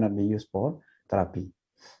this one cannot be used for therapy.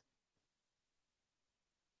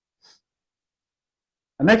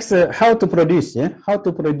 Next, how to produce, yeah, how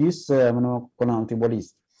to produce monoclonal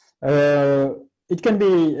antibodies. It can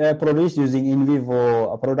be produced using in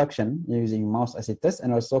vivo production using mouse acid test,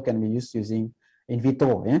 and also can be used using in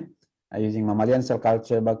vitro, yeah, using mammalian cell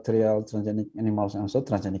culture, bacterial, transgenic animals, and also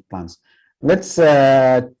transgenic plants. Let's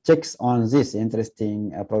check on this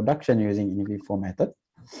interesting production using in vivo method.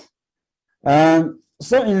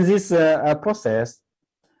 So in this process,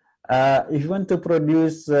 if you want to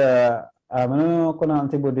produce monoclonal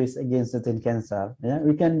antibodies against certain cancer, yeah,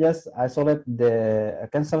 we can just isolate the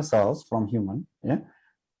cancer cells from human. Yeah,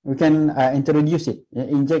 we can introduce it, yeah,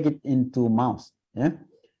 inject it into mouse. Yeah,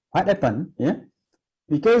 what happened? Yeah,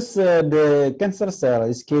 because the cancer cell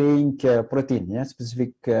is carrying protein, yeah,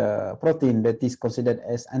 specific protein that is considered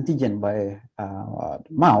as antigen by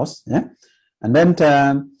mouse. Yeah, and then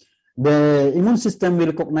the immune system will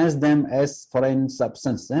recognize them as foreign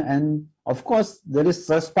substance, and of course there is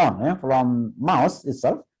response from mouse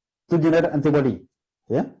itself to generate antibody.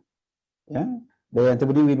 Yeah, the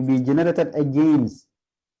antibody will be generated against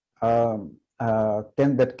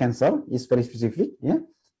that cancer is very specific. Yeah,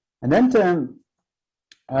 and then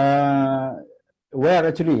where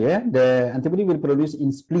actually the antibody will produce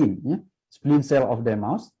in spleen, spleen cell of the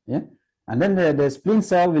mouse. Yeah, and then the spleen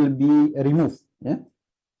cell will be removed. Yeah.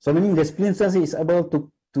 So meaning the spleen cell is able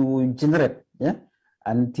to generate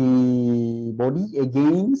antibody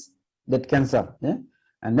against that cancer. Yeah?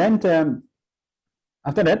 And then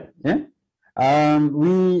after that,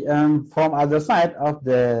 we from other side of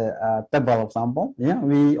the table example,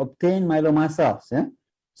 we obtain myeloma cells. Yeah?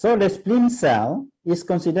 So the spleen cell is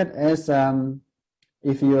considered as,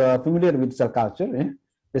 if you are familiar with cell culture,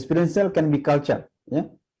 the spleen cell can be cultured. Yeah?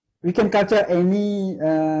 We can culture any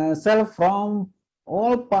cell from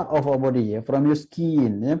all part of our body, from your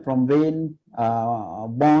skin, from brain,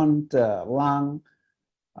 bone, lung,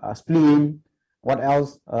 spleen. What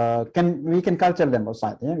else? We can culture them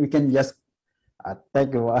outside. Yeah? We can just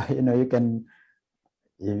take, you can,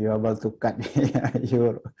 if you're able to cut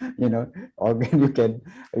your, organ, you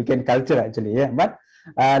can culture actually. Yeah. But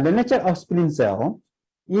the nature of spleen cell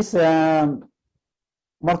is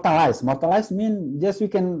mortalized. Mortalized means just we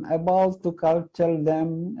can able to culture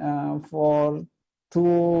them for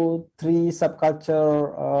 2-3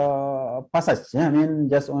 subculture passage. Yeah? I mean,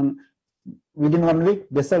 just within 1 week,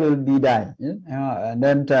 the cell will be die. Yeah? And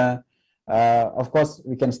then, of course,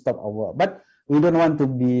 we can stop our, but we don't want to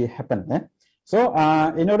be happen. Yeah? So,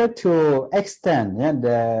 in order to extend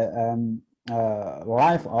the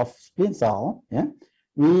life of spleen cell,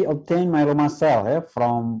 we obtain myeloma cell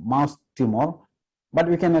from mouse tumor, but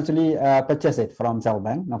we can actually purchase it from cell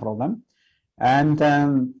bank, no problem. And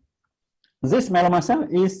this myeloma cell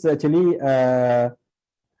is actually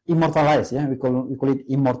immortalized. Yeah, we call it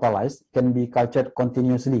immortalized. Can be cultured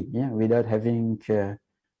continuously. Yeah, without having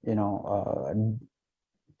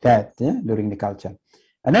death. Yeah, during the culture.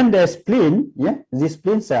 And then the spleen. Yeah, this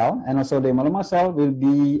spleen cell and also the myeloma cell will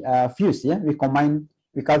be fused. Yeah, we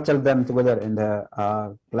culture them together in the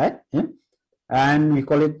blood. Yeah, and we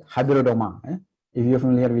call it hybridoma. Yeah? If you're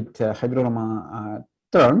familiar with hybridoma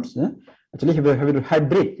terms, actually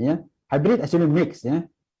hybrid. Yeah. Hybrid actually mix,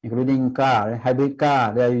 including car, hybrid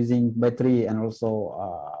car. They are using battery and also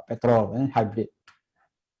petrol, hybrid.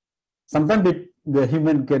 Sometimes the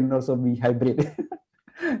human can also be hybrid.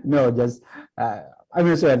 No, just I'm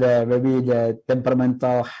not sure maybe the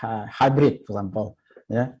temperamental hybrid, for example,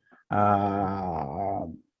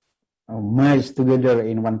 merged together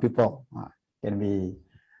in one people can be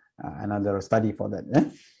another study for that. Yeah?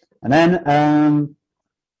 And then.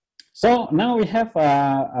 So now we have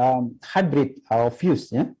hybrid or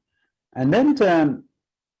fuse, and then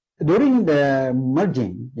during the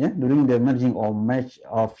merging, or match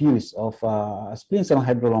or fuse of spleen cell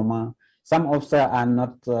hybridoma, some of cells are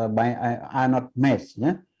not matched,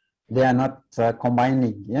 they are not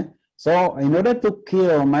combining, So in order to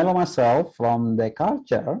kill myeloma cell from the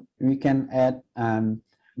culture, we can add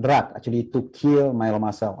drug actually to kill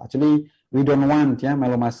myeloma cell. Actually, we don't want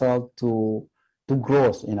myeloma cell to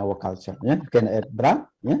grows in our culture. Yeah, you can add drug.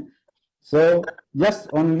 Yeah, so just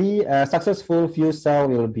only a successful fused cell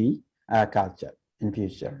will be cultured in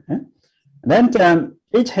future. Yeah? Then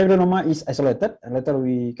each hybridoma is isolated. Later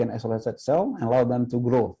we can isolate that cell and allow them to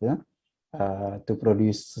grow. Yeah, to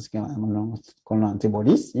produce monoclonal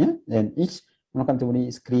antibodies. Yeah, and each monoclonal antibody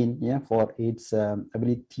is screened. Yeah, for its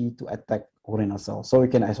ability to attack original cells. So we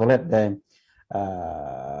can isolate the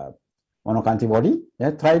monoclonal antibody,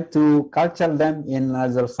 yeah, try to culture them in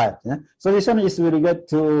other site. Yeah? So this one is really good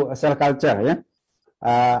to cell culture. Yeah,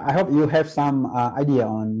 I hope you have some idea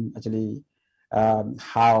on actually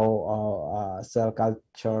how cell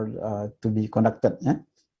culture to be conducted. Yeah,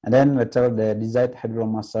 and then later the desired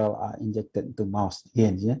hydroma cell are injected to mouse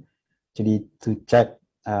again. Yeah, actually to check,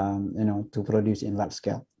 to produce in large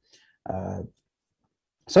scale.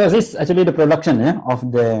 So this is actually the production, yeah, of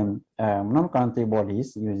the monoclonal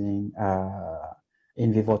antibodies using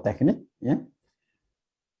in vivo technique. Yeah.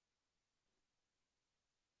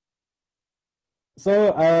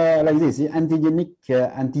 So like this, antigenic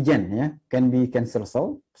antigen, yeah, can be cancer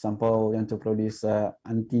cell. Example, you want to produce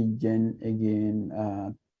antigen again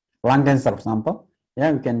lung cancer, for example.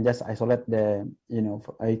 Yeah, we can just isolate the,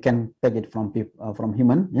 you can take it from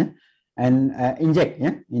human, yeah, and inject,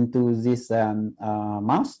 yeah, into this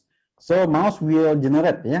mouse. So mouse will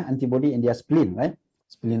generate, yeah, antibody in their spleen, right?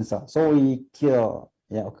 Spleen cell. So we kill,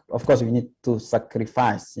 yeah. Of course, we need to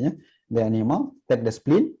sacrifice, yeah, the animal, take the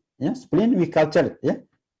spleen. Yeah, spleen, we culture it. Yeah,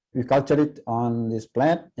 we culture it on this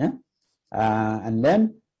plate. Yeah, and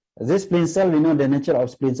then this spleen cell, we know the nature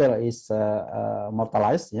of spleen cell is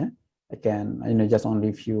mortalized. Yeah, it can, just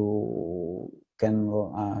only few can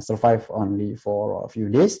survive only for a few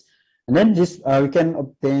days, and then this we can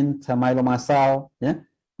obtain myeloma cell. Yeah,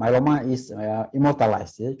 myeloma is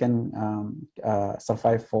immortalized. Yeah, it can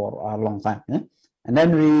survive for a long time. Yeah, and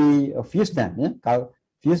then we fuse them. Yeah,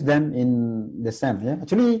 fuse them in the same. Yeah,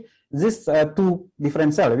 actually, this two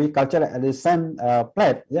different cells we culture at the same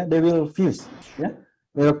plate. Yeah, they will fuse. Yeah,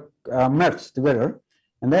 will merge together,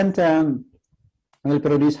 and then will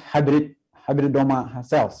produce hybridoma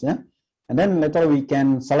cells. Yeah, and then later we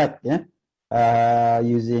can select. Yeah,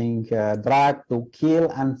 using drug to kill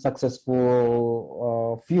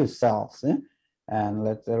unsuccessful fuse cells. Yeah, and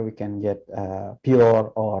later we can get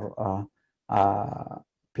pure or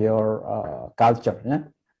pure culture. Yeah.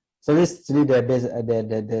 So this is really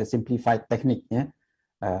the simplified technique, yeah,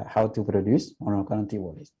 how to produce monoclonal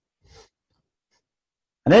antibodies.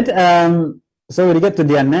 And then, so with regard to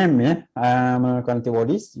their name, yeah, monoclonal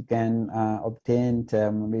antibodies, you can obtain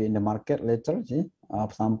maybe in the market later. See, for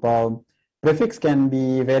example, prefix can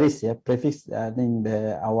be varies. Yeah, prefix, I think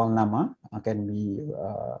the awal nama can be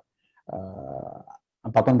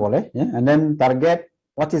apapun boleh. Yeah, and then target.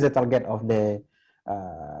 What is the target of the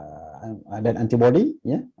that antibody?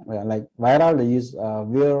 Yeah, like viral, they use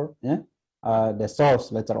vir. Yeah, the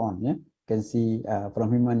source later on. Yeah, you can see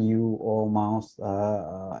from human U or mouse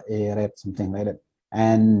a rat, something like that.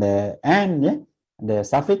 And yeah, the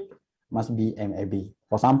suffix must be MAB.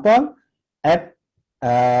 For example, app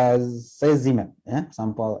Sezimet. Yeah,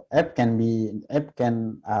 sample app can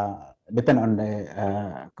depend on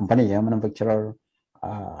the company, yeah, manufacturer.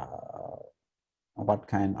 What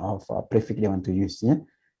kind of prefix they want to use. Yeah?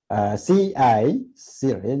 CI,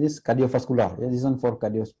 this cardiovascular. Yeah? This one for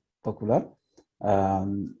cardiovascular.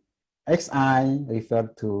 XI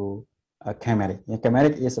refer to chimeric. Yeah?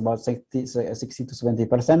 Chimeric is about 60 to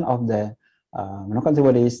 70% of the monoclonal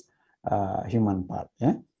antibodies human part.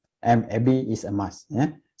 Yeah? MAB is a must.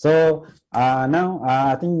 Yeah? So now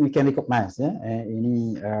I think we can recognize, yeah,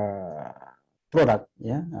 any product,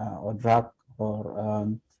 yeah, or drug or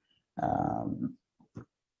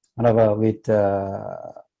whatever with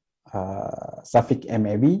suffix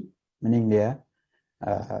MAB, meaning they are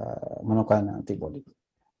monoclonal antibody.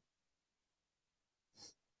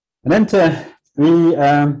 And then we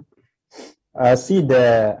see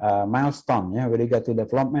the milestone, yeah, with regard to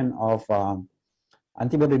development of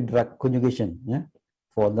antibody drug conjugation, yeah,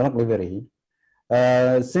 for drug delivery.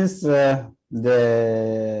 Since the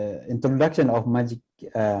introduction of magic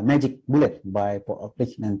bullet by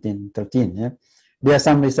Popplich 1913, yeah, there are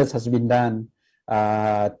some research has been done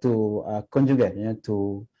to conjugate, yeah,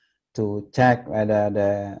 to check whether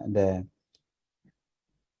the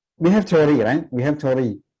we have theory, right? We have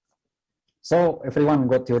theory. So everyone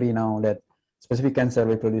got theory now that specific cancer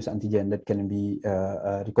will produce antigen that can be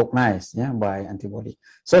recognized, yeah, by antibody.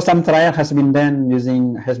 So some trial has been done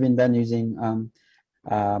using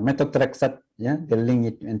methotrexate, yeah, the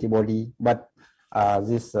link antibody, but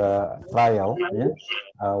this trial, yeah,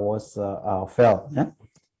 was failed, yeah.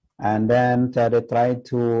 And then they tried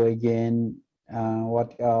to again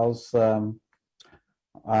what else?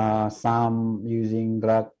 Some using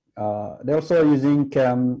drug. They're also using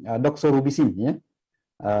doxorubicin, yeah.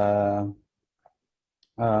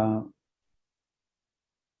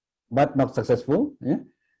 But not successful, yeah.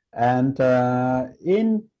 And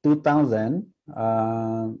in 2000,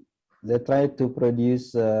 they tried to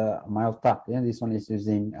produce Miltap, yeah. This one is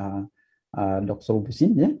using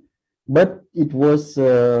doxorubicin, yeah. but it was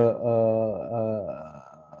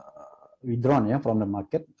withdrawn, yeah, from the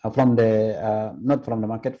market, from the not from the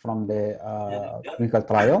market, from the clinical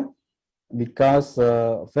trial, because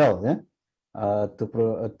failed, yeah,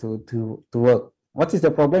 to work. What is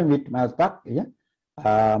the problem with Meltac? Yeah,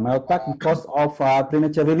 Meltac because of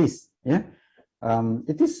premature release. Yeah,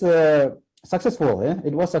 it is successful. Yeah,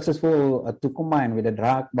 it was successful to combine with the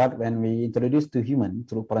drug, but when we introduced to human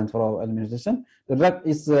through parenteral administration, the drug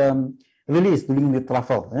is released during the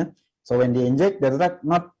travel. Yeah? So when they inject the drug,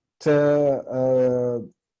 not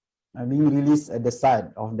being released at the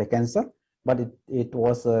site of the cancer, but it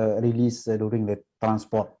was released during the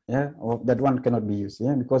transport. Yeah, that one cannot be used.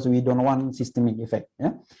 Yeah, because we don't want systemic effect.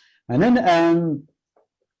 Yeah, and then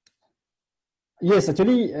yes,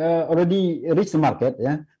 actually already reached the market.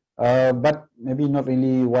 Yeah, but maybe not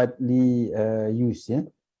really widely used. Yeah,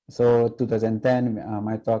 so 2010,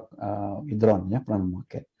 my talk withdrawn, yeah, from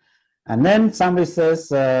market. And then some research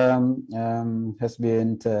has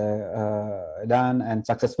been done and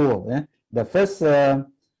successful. Yeah? The first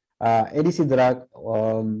ADC drug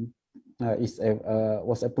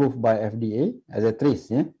was approved by FDA as a trace.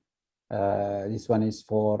 Yeah? This one is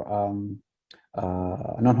for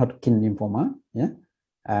non-Hodgkin lymphoma, yeah,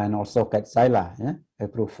 and also Kadcyla, yeah,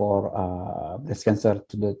 approved for breast cancer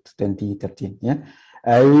to the 2013. Yeah.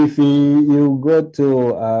 If you go to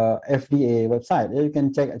FDA website, you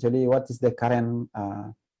can check actually what is the current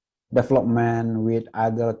development with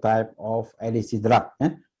other type of ADC drug.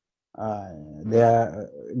 Yeah? There,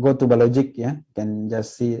 go to Biologic. Yeah, you can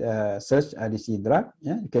just see search ADC drug.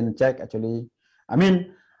 Yeah, you can check actually. I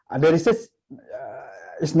mean, the research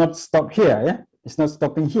is not stopped here. Yeah, it's not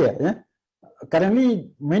stopping here. Yeah. Currently,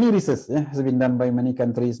 many research, yeah, has been done by many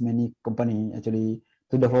countries, many companies actually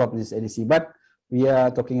to develop this ADC. But we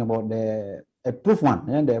are talking about the approved one,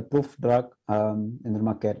 yeah, the approved drug in the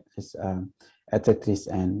market is Tetris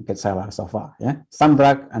and Kadcyla so far. Yeah, some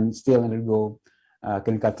drug and still undergo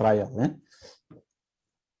clinical trial. Yeah?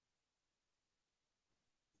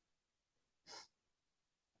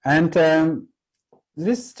 And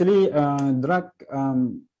this actually drug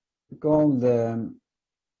called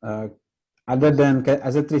other than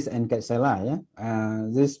Tetris and Kadcyla, yeah,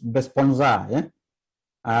 this Besponsa, yeah.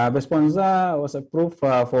 Besponsa was approved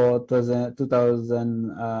for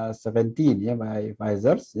 2017, yeah, by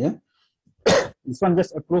Pfizer. Yeah, this one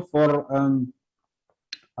just approved for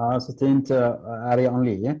certain area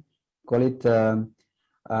only. Yeah, call it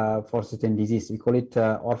for certain disease. We call it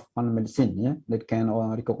orphan medicine. Yeah, that can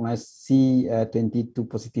recognize C22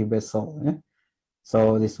 positive B cell. Yeah.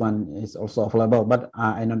 So this one is also available, but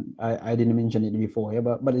I didn't mention it before. Yeah,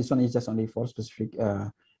 but this one is just only for specific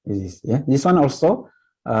disease. Yeah, this one also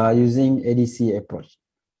using ADC approach.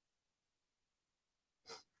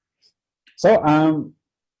 So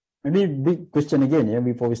maybe big question again, yeah,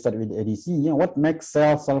 before we start with ADC. Yeah, what makes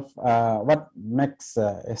cell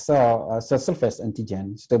surface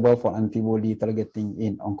antigen suitable for antibody targeting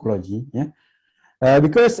in oncology? Yeah.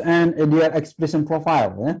 Because their expression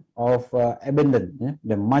profile, yeah, of abundant, yeah,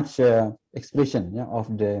 the much expression, yeah,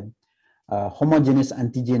 of the homogeneous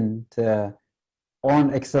antigen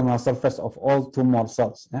on external surface of all tumor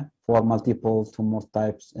cells, yeah, for multiple tumor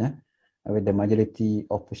types, yeah, with the majority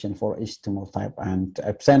of patient for each tumor type and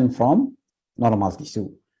absent from normal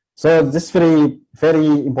tissue. So this is very,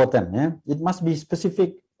 very important. Yeah, it must be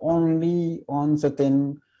specific only on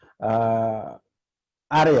certain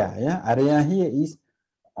area. Yeah, area here is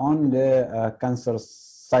on the cancer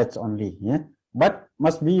sites only. Yeah, but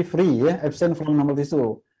must be free. Yeah, absent from normal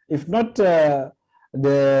tissue. If not,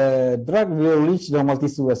 the drug will reach normal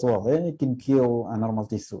tissue as well. Yeah? It can kill a normal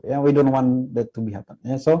tissue. Yeah, we don't want that to be happen.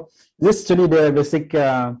 Yeah, so this is actually the basic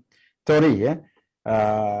theory. Yeah,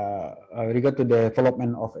 regard to the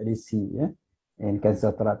development of ADC, yeah, in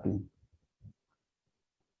cancer therapy.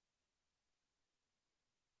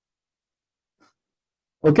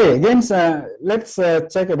 Okay, again, let's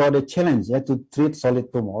check about the challenge, yeah, to treat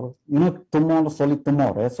solid tumor. You know, solid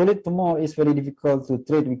tumor. Yeah? Solid tumor is very difficult to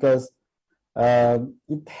treat because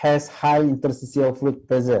it has high interstitial fluid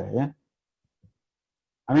pressure. Yeah,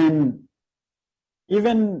 I mean,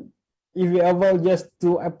 even if you able just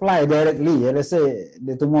to apply directly, yeah, let's say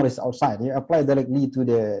the tumor is outside, you apply directly to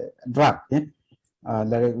the drug, yeah,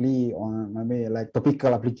 directly on maybe like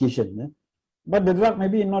topical application, yeah, but the drug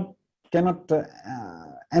maybe cannot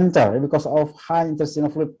enter because of high interstitial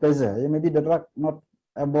fluid pressure. Yeah? Maybe the drug not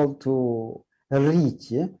able to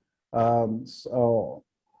reach, yeah, so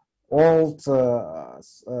all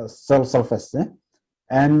cell surface, yeah?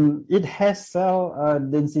 And it has cell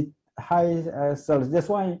density, high cells. That's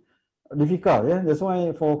why difficult. Yeah, that's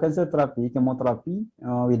why for cancer therapy, chemotherapy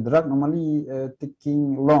with drug normally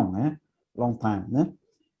taking long time. Yeah?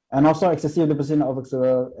 And also excessive deposition of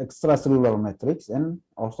extracellular matrix and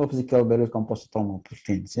also physical barrier composite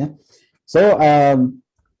proteins. Yeah, so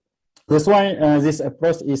that's why this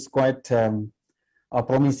approach is quite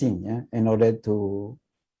promising. Yeah, in order to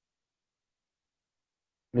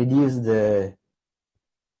reduce the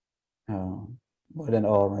burden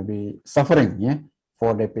or maybe suffering. Yeah,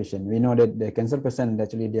 for the patient. We know that the cancer patient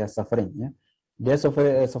actually they are suffering. Yeah, they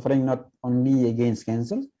are suffering not only against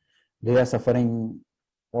cancer, they are suffering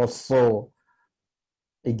also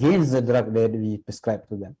against the drug that we prescribe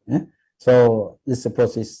to them. Yeah? So this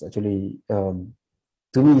approach is actually, to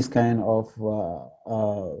me, is kind of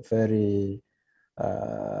very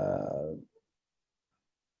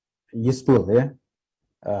useful, yeah,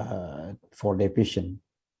 for the patient.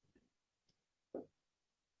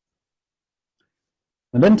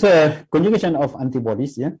 And then the conjugation of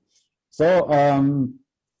antibodies, yeah. So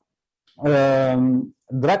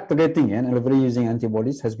drug targeting and delivery using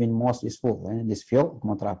antibodies has been most useful in this field,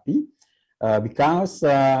 chemotherapy, because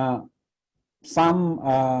some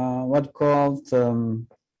what called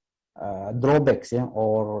drawbacks, yeah,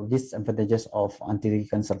 or disadvantages of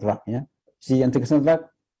anti-cancer drug. Yeah, see, anti-cancer drug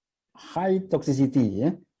high toxicity,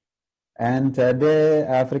 yeah, and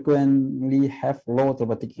they frequently have low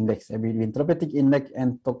therapeutic index. Between therapeutic index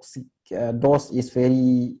and toxic dose is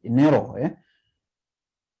very narrow. Yeah.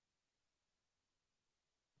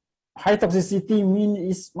 High toxicity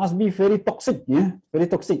means must be very toxic, yeah, very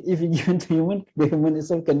toxic. If you given to human, the human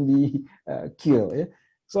itself can be killed. Yeah?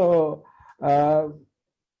 So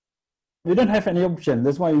we don't have any option.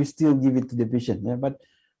 That's why we still give it to the patient. Yeah? But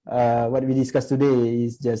what we discussed today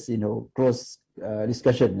is just close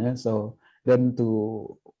discussion. Yeah? So then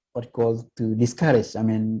to what called to discourage,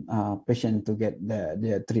 patient to get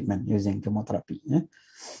the treatment using chemotherapy. Yeah?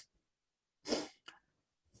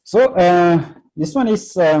 So this one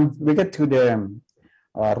is we get to the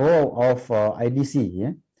role of IDC.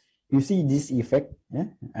 Yeah? You see this effect, yeah?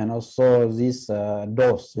 And also this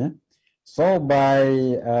dose. Yeah? So by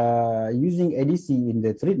using ADC in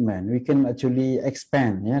the treatment, we can actually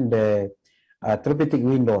expand, yeah, the therapeutic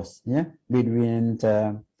windows, yeah, between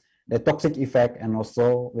the toxic effect and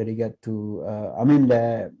also when you get to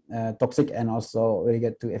the toxic and also when you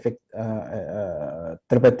get to affect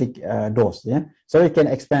therapeutic dose. Yeah, so we can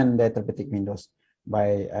expand the therapeutic windows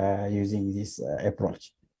by using this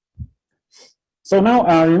approach. So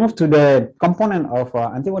now we move to the component of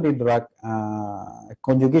antibody drug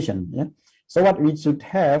conjugation. Yeah. So what we should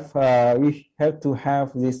have, we have to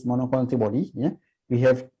have this monoclonal antibody. Yeah. We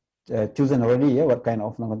have chosen already, yeah, what kind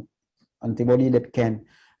of antibody that can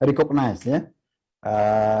recognize, yeah,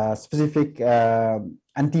 specific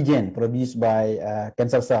antigen produced by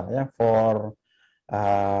cancer cell, yeah, for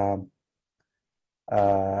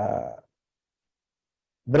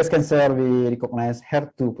breast cancer we recognize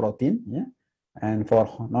HER2 protein, yeah, and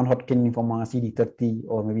for non-Hodgkin lymphoma CD30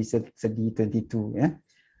 or maybe CD22, yeah.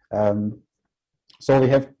 So we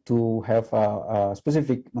have to have a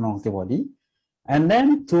specific monoclonal antibody, and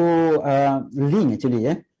then to link actually,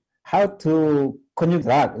 yeah, how to conjugate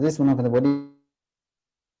drug. This monoclonal antibody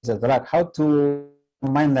is a drug. How to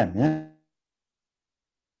combine them, yeah.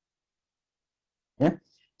 Yeah.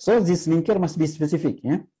 So this linker must be specific,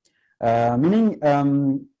 yeah. Meaning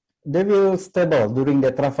they will stable during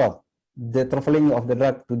the traveling of the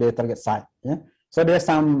drug to the target site. Yeah. So there's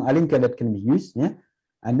some linker that can be used. Yeah.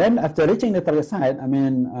 And then after reaching the target site,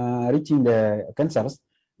 reaching the cancers,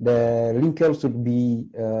 the linker should be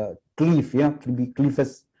cleave. Yeah, could be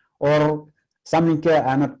cleavers, or some linker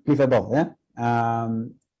are not cleavable. Yeah.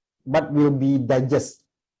 But will be digested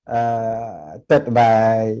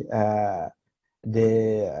by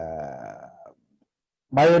the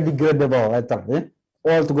biodegradable letter, yeah?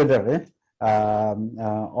 All together, yeah?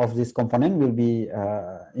 Of this component will be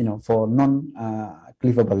for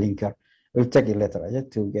non-cleavable linker. We'll check it later, yeah,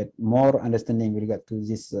 to get more understanding with regard to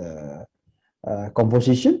this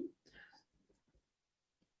composition.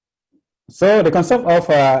 So the concept of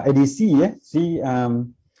ADC, yeah, see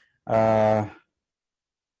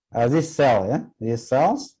this cell, yeah, these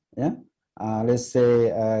cells, yeah. Let's say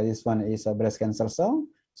this one is a breast cancer cell.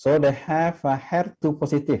 So they have a HER2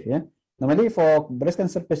 positive. Yeah. Normally for breast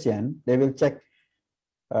cancer patient, they will check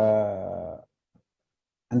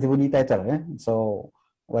antibody titer. Yeah. So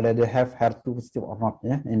whether they have HER2 positive or not,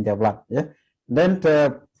 yeah, in their blood. Yeah. Then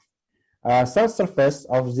the cell surface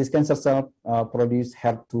of this cancer cell produce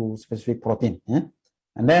HER2 specific protein. Yeah.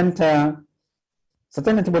 And then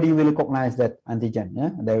certain antibody will recognize that antigen.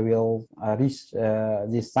 Yeah. They will reach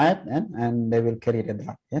this site and they will carry the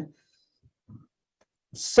drug. Yeah.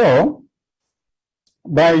 So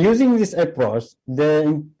by using this approach,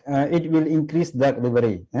 it will increase drug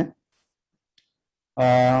delivery.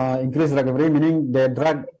 Increase drug delivery meaning the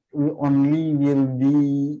drug only will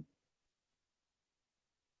be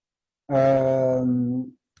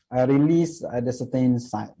released at a certain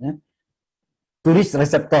site to reach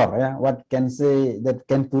receptor. What can say that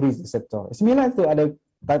can to reach receptor? Similar to other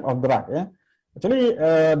type of drug. Actually,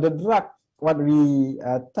 the drug what we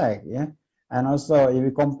take. And also, if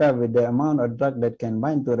we compare with the amount of drug that can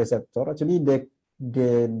bind to receptor, actually the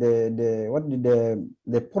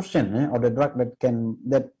portion of the drug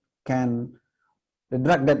the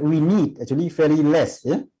drug that we need actually very less,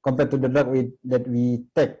 compared to the drug that we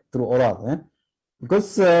take through oral,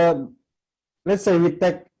 because let's say we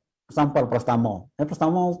take sample paracetamol.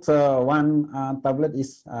 Paracetamol one tablet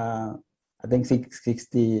is I think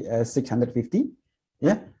 650,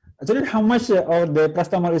 Actually, how much of the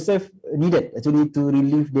paracetamol itself needed actually to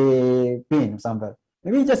relieve the pain sample?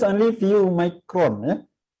 Maybe just only few micron.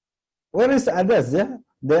 Whereas others, the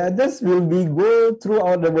others will be go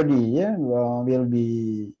throughout the body. Will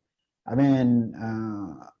be, I mean,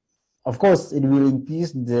 of course, it will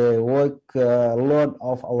increase the work load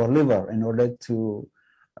of our liver in order to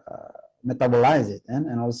metabolize it,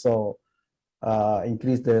 and also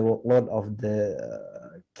increase the workload of the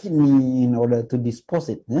kidney in order to dispose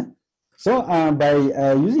it. So by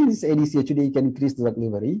using this ADC, actually you can increase the drug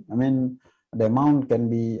delivery. I mean, the amount can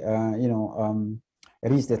be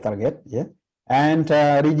reach the target, and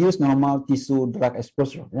reduce normal tissue drug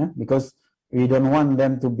exposure, because we don't want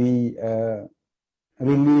them to be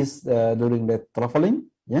released during the traveling,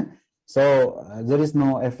 So there is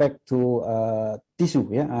no effect to tissue,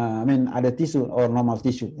 I mean other tissue or normal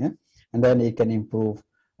tissue, and then it can improve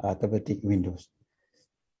therapeutic windows.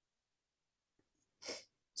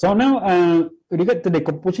 So now we get to the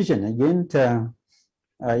composition again.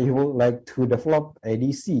 You would like to develop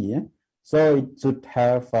ADC, so it should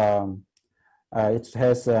have it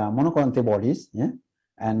has monoclonal antibodies,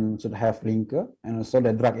 and should have linker and also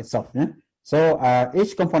the drug itself. So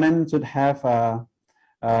each component should have a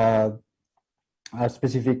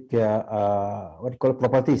specific what you call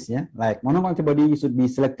properties, like monoclonal antibody should be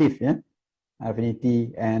selective,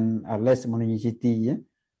 affinity and less monogenicity,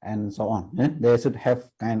 and so on. They should have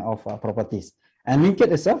kind of properties. And linkage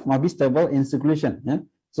itself must be stable in circulation.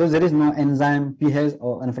 So there is no enzyme, pH,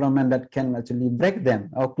 or environment that can actually break them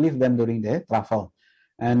or cleave them during the travel.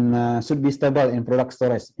 And should be stable in product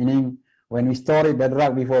storage, meaning when we store it, the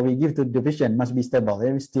drug before we give to the patient must be stable.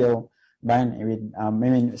 They will still bind with,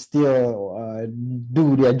 still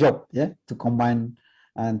do their job, to combine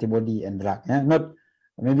antibody and drug. Not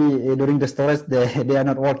maybe during the storage they are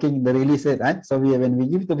not working, they release it, right? So when we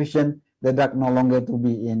give to patient, the drug no longer to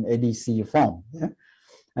be in ADC form.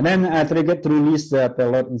 And then trigger to release the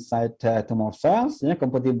payload inside tumor cells,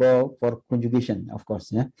 compatible for conjugation, of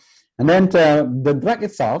course. And then the drug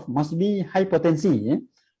itself must be high potency.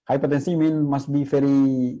 High potency means must be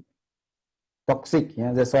very toxic.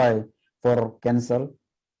 That's why for cancer,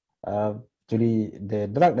 actually the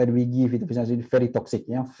drug that we give it is very toxic,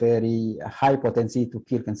 very high potency to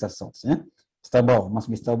kill cancer cells. Stable, must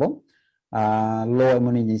be stable, low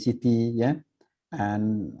immunogenicity,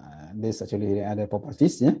 and this actually other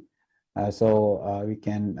properties. So we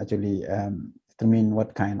can actually determine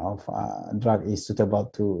what kind of drug is suitable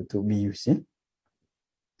to be used.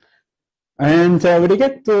 And when we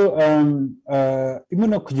get to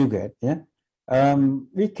immunoconjugate,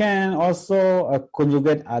 we can also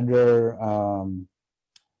conjugate other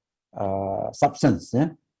substance.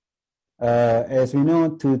 As we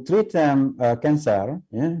know, to treat cancer,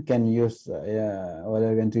 can use whether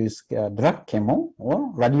we want to use drug, chemo,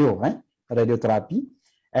 or radio, right? Radiotherapy,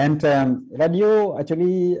 and radio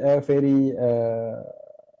actually very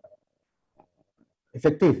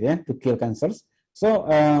effective, to kill cancers. So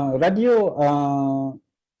radio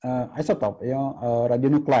isotope,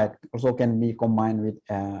 radionuclide also can be combined with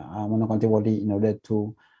monoclonal antibody in order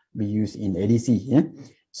to be used in ADC.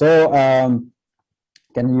 So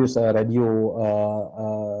can use a radio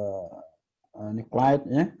nuclide,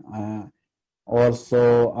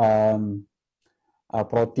 also a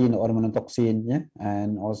protein or monotoxin,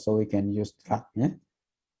 and also we can use drug.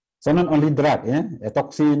 So not only drug, a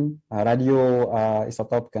toxin, radio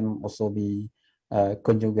isotope can also be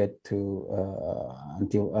conjugate to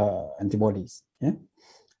antibodies.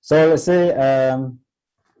 So let's say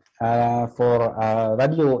for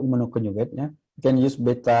radio immunoconjugate, you can use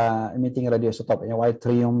beta emitting radioisotope,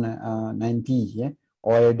 yttrium 90,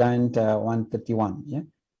 or iodine 131.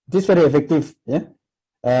 It is very effective.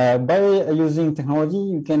 By using technology,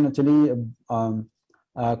 you can actually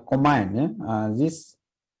combine this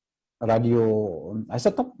radio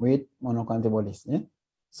isotope with monoclonal antibodies. Yeah?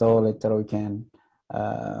 So later we can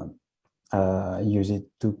use it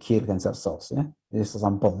to kill cancer cells. Yeah? This is a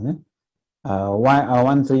sample. Yeah?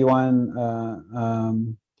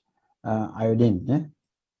 131 iodine. Yeah?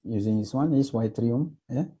 Using this one is yttrium.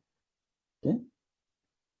 Yeah? Okay.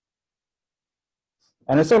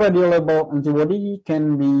 And also radiolabeled antibody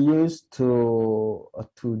can be used to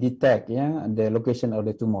detect the location of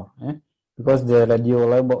the tumor, because the radio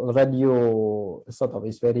isotope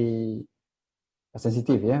is very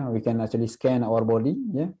sensitive. We can actually scan our body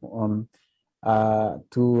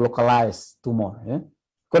to localize tumor.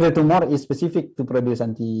 Because the tumor is specific to produce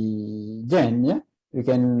antigen. We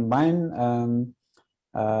can bind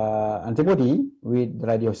antibody with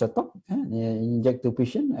radioisotope, inject to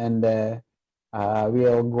patient, and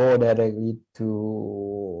we'll go directly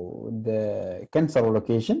to the cancer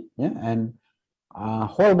location, and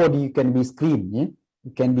whole body can be screened,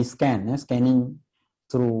 it can be scanned, scanning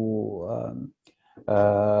through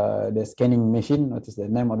the scanning machine. What is the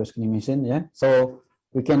name of the scanning machine? So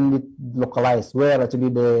we can localize where actually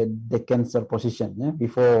the cancer position,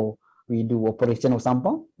 before we do operation of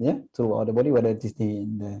sample, throughout the body, whether it is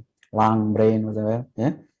in the lung, brain, whatever,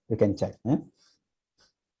 we can check.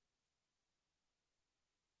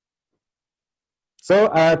 So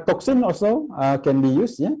toxin also can be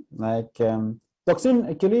used, like toxin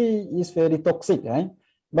actually is very toxic, right?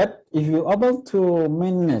 But if you're able to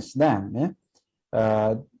manage them,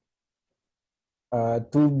 to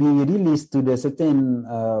be released to the certain,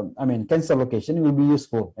 cancer location, will be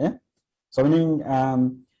useful. So meaning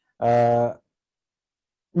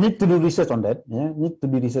need to do research on that. Need to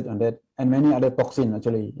be research on that, and many other toxin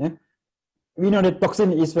actually. We know that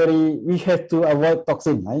toxin is we have to avoid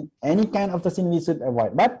toxin, right? Any kind of toxin we should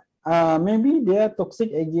avoid, but maybe they are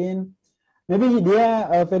toxic again. Maybe they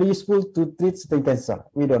are very useful to treat certain cancer.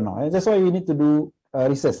 We don't know. That's why we need to do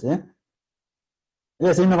research.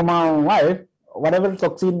 Yes, in normal life, whatever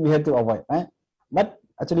toxin we have to avoid, right? But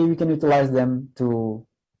actually, we can utilize them to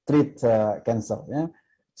treat cancer.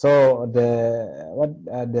 So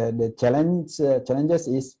the challenges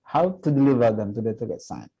is how to deliver them to the target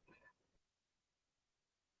site.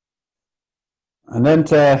 And then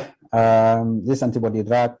this antibody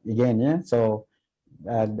drug again, so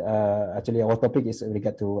actually our topic is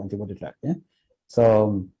regard to antibody drug.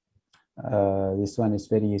 So this one is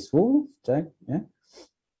very useful. Check.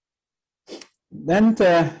 Then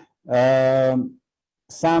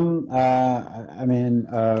some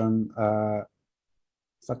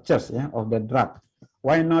structures of the drug.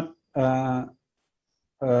 Why not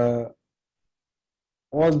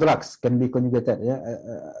all drugs can be conjugated?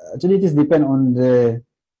 Actually, it is depend on the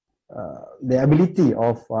ability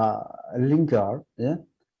of linker,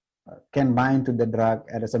 can bind to the drug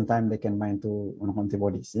at the same time they can bind to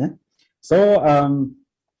antibodies. So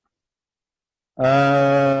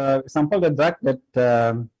example, the drug that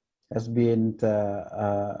has been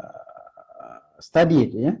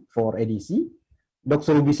studied for ADC,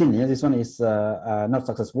 doxorubicin. This one is not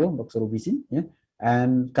successful. Doxorubicin,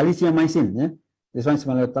 and caliciamycin. This one is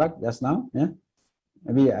similar drug just now.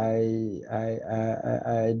 Maybe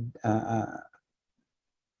I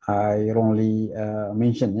wrongly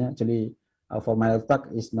mentioned. Actually, for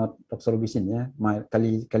myelotag is not doxorubicin. My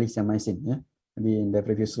caliciamycin. Maybe in the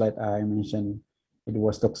previous slide I mentioned it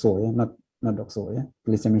was doxo. Not doxo.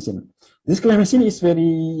 Caliciamycin. This caliciamycin is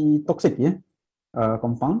very toxic.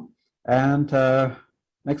 Compound. And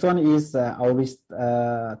next one is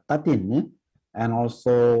auristatin, and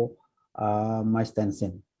also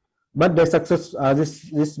myostatin. But the success,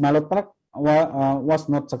 this myelotag was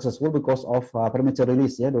not successful because of premature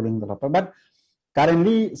release during the development. But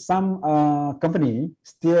currently, some company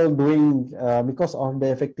still doing because of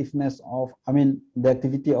the effectiveness of, the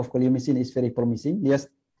activity of caliciamycin is very promising. Yes,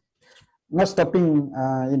 not stopping,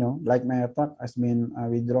 like myelotag has been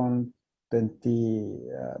withdrawn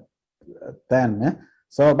 2010.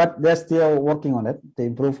 So, but they're still working on it to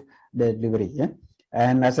improve the delivery.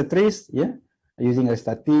 And as a trace, using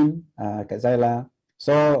auristatin, Kadcyla.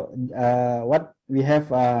 So what we have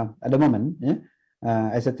at the moment,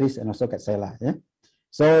 azathris and also Kadcyla.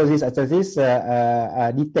 So this azathris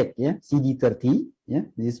detect CD30.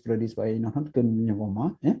 This is produced by non-Hodgkin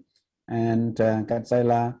lymphoma. And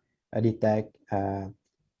Kadcyla detect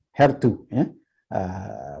HER2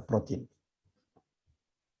 protein.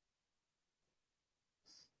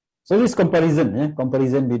 So this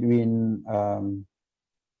comparison between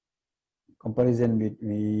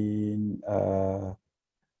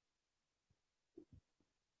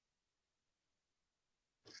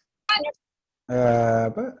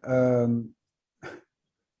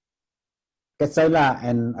Kadcyla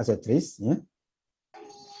and acetris. Yeah.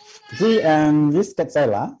 See, this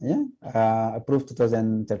Kadcyla, yeah, approved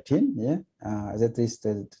 2013. Yeah, acetris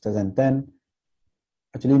 2010.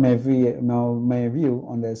 Actually, my view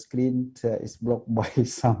on the screen is blocked by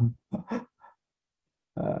some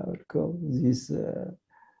this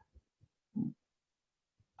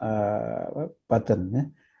button. Yeah?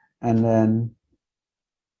 And then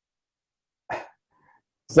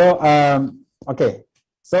so okay.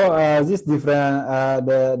 So this different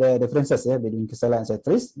the differences, yeah, between Kadcyla and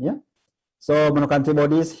acetris. Yeah. So monoclonal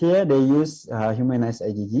antibodies here they use humanized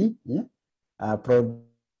IgG. Yeah.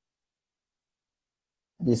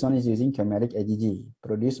 This one is using chimeric IgG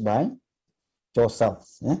produced by CHO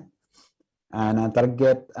cells. Yeah. And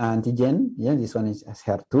target antigen, yeah, this one is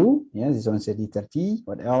HER2, yeah, this one is CD30.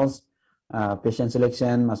 What else? Patient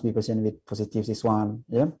selection must be patient with positive this one,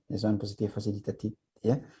 yeah, this one positive for CD30,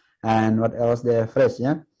 yeah. And what else? The fresh,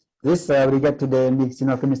 yeah. This we get to the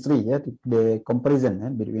medicinal chemistry, yeah, the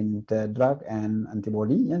comparison between the drug and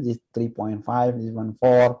antibody, yeah. This 3.5, this one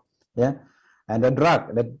 4, yeah. And the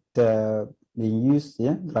drug that being used,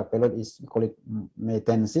 yeah, drug payload is, we call it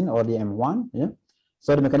maytansine or the M1, yeah.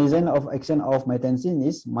 So the mechanism of action of maytansine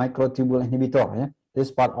is microtubule inhibitor. Yeah? This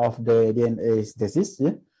part of the DNA disease.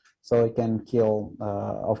 Yeah? So it can kill.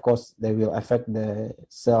 Of course, they will affect the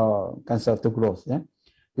cell cancer to growth. Yeah?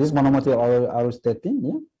 This is monomolecular auristatin.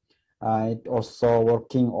 Yeah? It also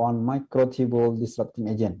working on microtubule disrupting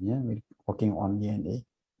agent. Yeah, working on DNA.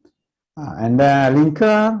 And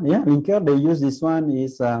linker. Yeah, linker. They use this one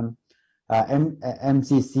is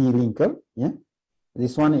MCC linker. Yeah.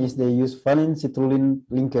 This one is they use valine citrulline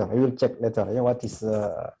linker. I will check later. Yeah, what is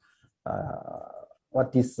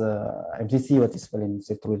MCC? What is valine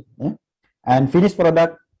citrulline? Yeah, and finished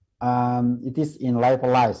product. It is in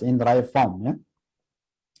lyophilized in dry form.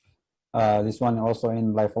 Yeah, this one also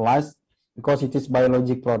in lyophilized because it is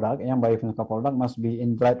biologic product. Yeah, biophysical product must be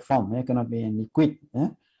in dried form. Yeah, cannot be in liquid.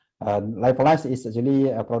 Yeah, lyophilized is actually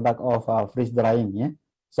a product of freeze drying. Yeah.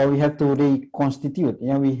 So we have to reconstitute.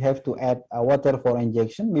 Yeah, we have to add water for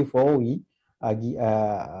injection before we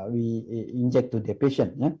inject to the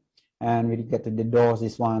patient. Yeah, and we get to the dose.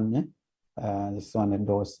 This one, yeah, this one the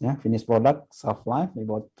dose. Yeah, finished product, soft life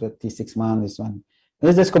about 36 months. This one.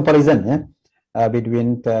 This is comparison. Yeah,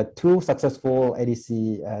 between the two successful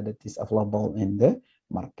ADC that is available in the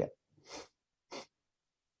market.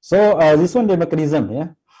 So this one the mechanism.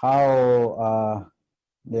 Yeah, how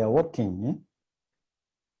they are working. Yeah.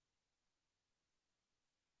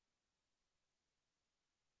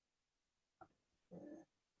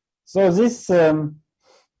 So this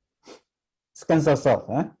cancer cell,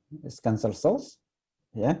 it's cancer cells,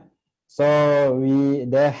 yeah. So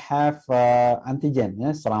they have antigen,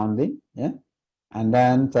 yeah, surrounding, yeah, and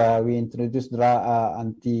then we introduce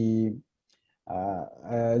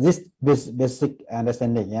this basic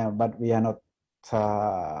understanding, yeah. But we are not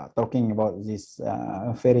talking about this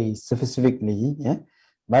very specifically, yeah.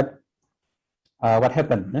 But what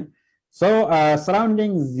happened? Yeah? So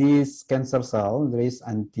surrounding this cancer cell, there is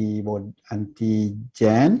antigen.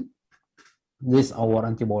 This is our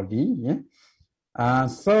antibody. Yeah.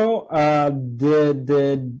 So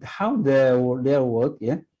the how their work.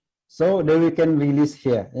 Yeah. So then we can release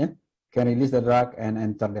here. Yeah. Can release the drug and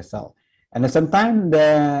enter the cell. And at the same time,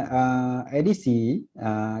 the ADC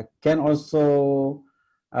can also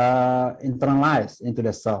internalize into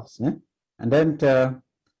the cells. Yeah. And then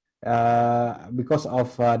because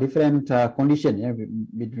of different condition, yeah,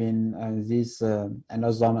 between this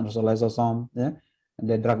endosome and also lysosome, yeah, and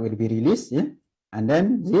the drug will be released, yeah, and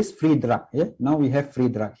then this free drug, yeah. Now we have free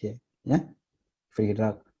drug here, yeah, free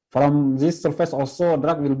drug. From this surface also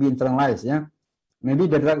drug will be internalized, yeah. Maybe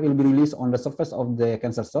the drug will be released on the surface of the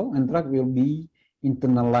cancer cell, and drug will be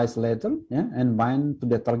internalized later, yeah, and bind to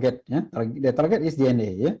the target, yeah. The target is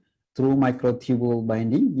DNA, yeah, through microtubule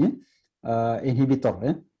binding, yeah, inhibitor,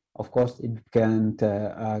 yeah. Of course, it can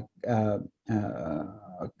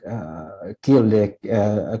kill the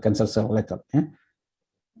cancer cell later. Yeah?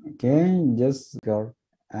 Okay, just your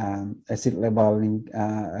acid label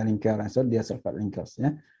linker, so they are sulfate linkers.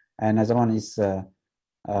 Yeah, and another one is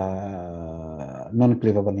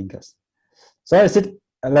non-cleavable linkers. So acid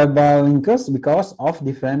label linkers because of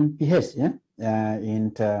different pH. Yeah,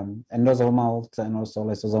 in endosomal and also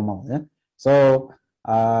lysosomal. Yeah, so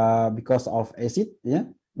because of acid, yeah,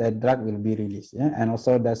 the drug will be released, yeah, and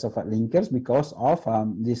also the sulfate linkers because of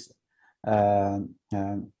this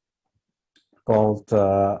called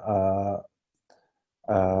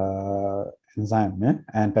enzyme, yeah,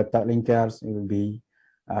 and peptide linkers will be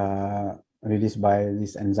released by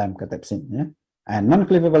this enzyme cathepsin, yeah. And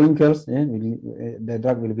non-cleavable linkers, the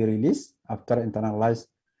drug will be released after internalized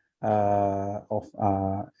of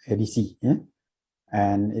ADC,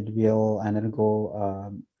 and it will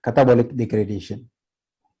undergo catabolic degradation.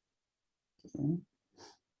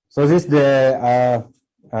 So this is the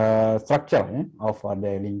structure of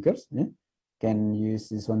the linkers. Can use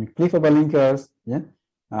this one cleavable linkers,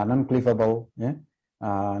 non-cleavable,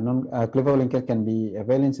 non-cleavable linker can be a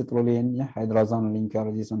valence citrulline, hydrazone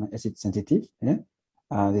linker. This one acid sensitive,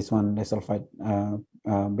 this one disulfide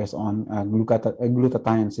based on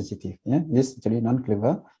glutathione sensitive. This actually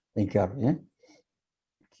non-cleavable linker.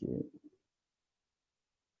 Okay.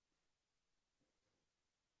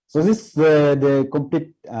 So this is the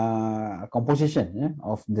complete composition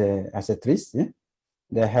of the acetris.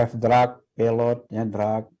 They have drug, payload,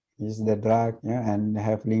 drug is the drug, and they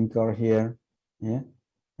have linker here.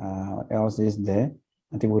 What else is the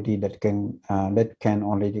antibody that can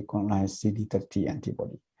only recognize CD30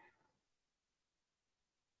 antibody.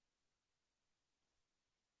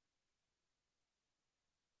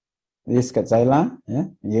 This Kadcyla,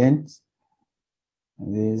 again.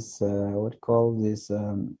 This what call this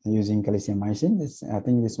using caliciumycin. This, I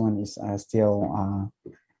think this one is still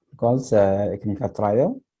called a clinical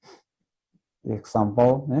trial. The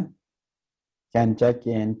example can check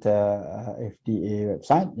in the FDA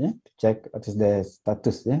website to check what is the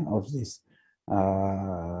status of this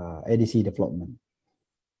ADC development.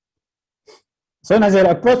 So another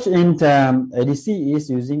approach in ADC is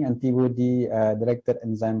using antibody directed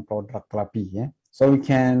enzyme prodrug therapy. So we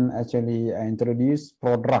can actually introduce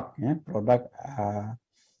prodrug.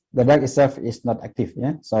 The drug itself is not active.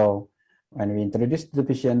 So when we introduce the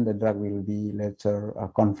patient, the drug will be later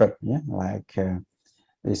converted. Like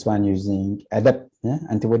this one using ADAPT,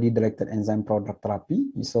 antibody directed enzyme prodrug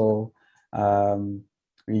therapy. So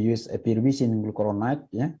we use a pyrimidine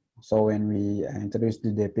glucuronide. So when we introduce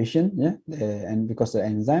to the patient, and because the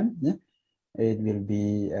enzyme, it will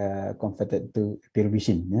be converted to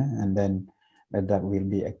pyrimidine, and then the drug will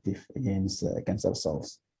be active against cancer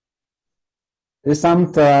cells. There's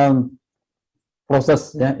some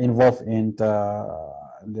process involved in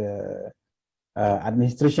the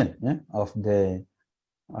administration of the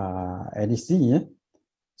ADC.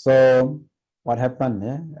 So what happened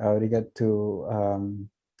regard to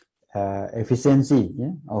efficiency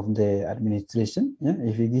of the administration?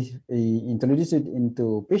 If we introduce it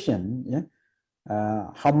into patient,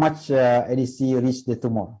 how much ADC reach the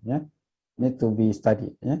tumor? Need to be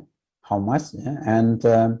studied. How much? And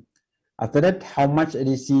after that, how much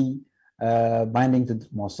ADC binding to the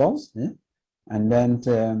tumor cells? And then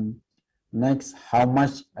next, how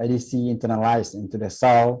much ADC internalized into the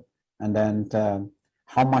cell? And then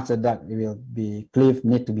how much the drug will be cleaved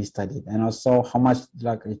need to be studied, and also how much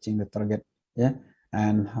drug reaching the target.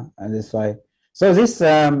 And that's why. So this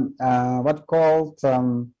what called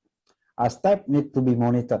a step need to be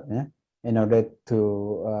monitored. In order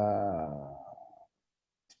to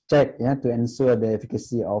check, to ensure the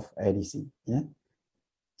efficacy of ADC.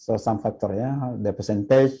 So some factor, the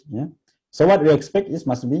percentage. So what we expect is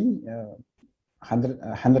must be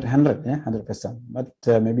 100%. But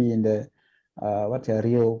maybe in the what a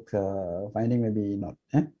real finding, maybe not.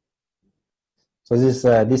 So this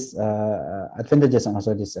advantages and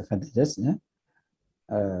also disadvantages.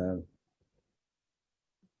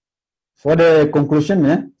 For the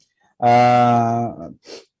conclusion,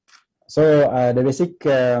 so the basic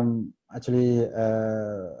actually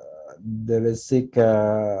the basic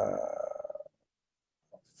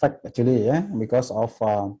fact actually, because of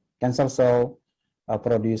cancer cell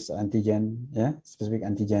produce antigen, specific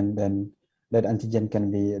antigen, then that antigen can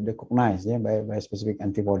be recognized by specific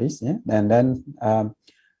antibodies, and then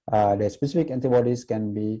the specific antibodies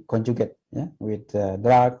can be conjugate with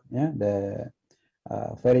drug, the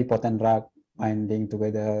very potent drug binding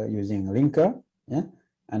together using linker,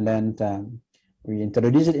 and then we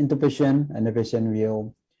introduce it into patient, and the patient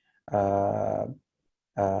will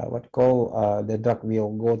the drug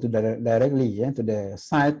will go to directly to the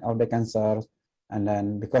site of the cancer, and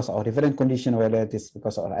then because of different condition, whether it is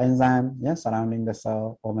because of enzyme surrounding the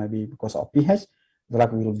cell, or maybe because of pH,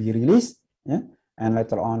 drug will be released, and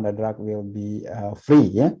later on the drug will be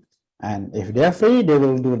free, and if they are free, they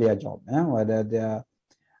will do their job, whether they are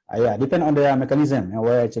depend on their mechanism,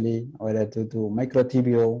 where actually whether to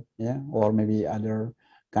microtubule, or maybe other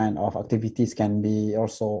kind of activities can be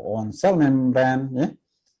also on cell membrane,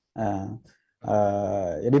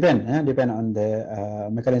 it depend on the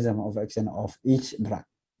mechanism of action of each drug.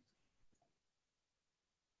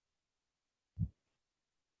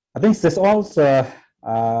 I think that's all. So,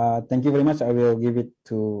 thank you very much. I will give it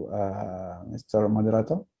to Mr.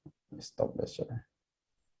 Moderator. Stop the share.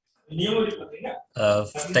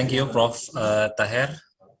 Thank you, Prof. Taher,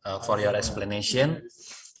 for your explanation.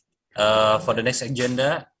 For the next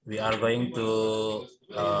agenda, we are going to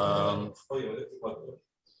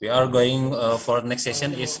for next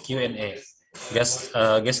session is Q&A.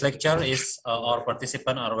 Guest lecture is our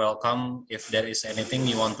participant are welcome if there is anything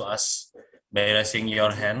you want to ask by raising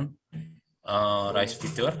your hand, raise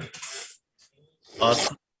feature, or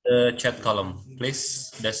through the chat column.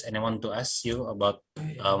 Please, does anyone to ask you about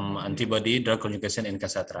antibody drug conjugation in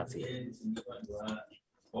cassette therapy?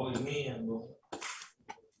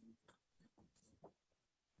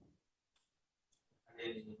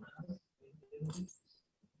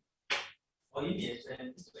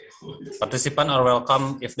 Participants are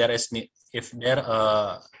welcome if there is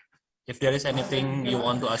anything you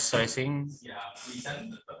want to ask raising.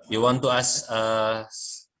 You want to ask a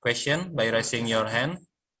question by raising your hand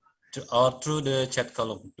or through the chat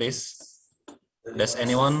column, please. Does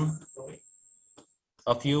anyone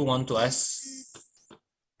of you want to ask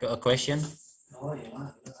a question?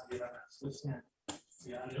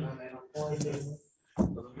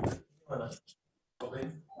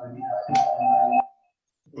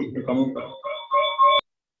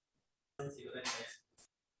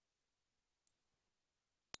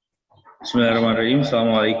 Bismillahirrahmanirrahim.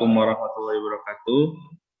 Assalamualaikum warahmatullahi wabarakatuh.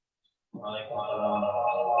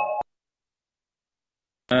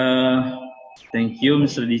 Thank you,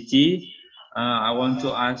 Mr. Dici. I want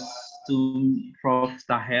to ask to Prof.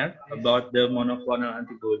 Taher about the monoclonal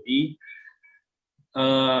antibody.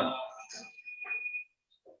 How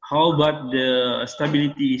about the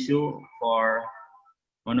stability issue for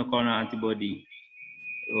monoclonal antibody?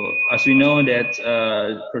 As we know that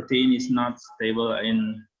protein is not stable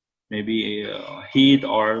in maybe heat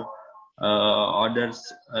or other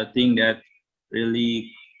thing that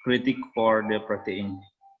really critical for the protein.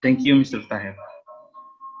 Thank you, Mr. Taher.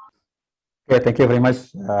 Okay, thank you very much,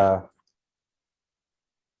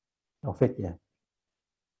 Taufik. Yeah.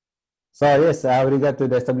 So yes, with regard to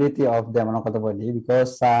the stability of the monoclonal antibody,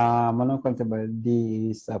 because monoclonal antibody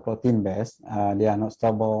is protein based, they are not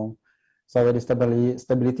stable. So with the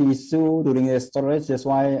stability issue during the storage, that's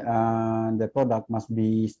why the product must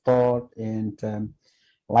be stored in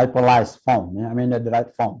lyophilized form. Yeah? I mean the right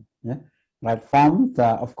form. Yeah, right form.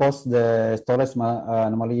 Of course, the storage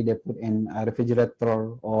normally they put in a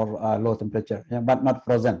refrigerator or low temperature. Yeah, but not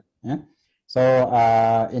frozen. Yeah. So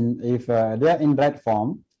if they are in right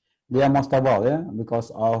form, they are more stable. Yeah,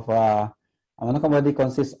 because of monoclonal antibody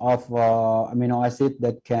consists of amino acid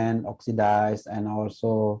that can oxidize and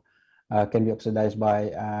also can be oxidized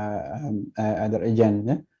by other agent.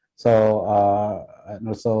 Yeah? So and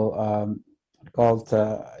also called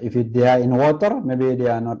if they are in water, maybe they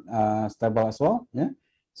are not stable as well. Yeah.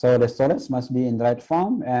 So the storage must be in the right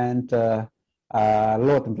form and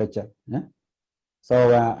low temperature. Yeah.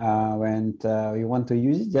 So when we want to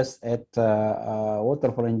use it, just add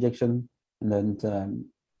water for injection and then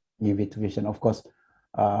give it to patient. Of course,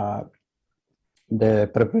 the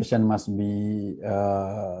preparation must be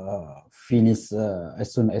finished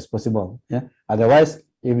as soon as possible. Yeah. Otherwise,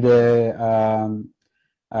 if the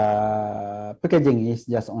packaging is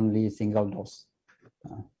just only single dose.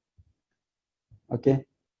 Okay.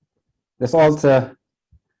 That's all.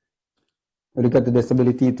 With regard to the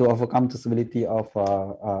stability to overcome the stability of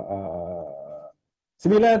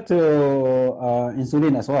similar to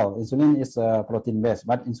insulin as well. Insulin is protein based,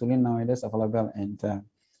 but insulin nowadays available in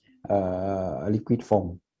liquid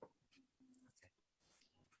form.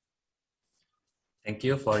 Thank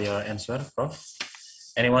you for your answer, Prof.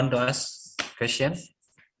 Anyone to ask question?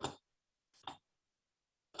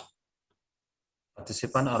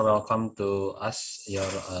 Participants are welcome to ask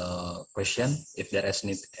your question if there is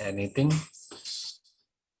anything.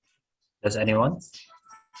 Does anyone?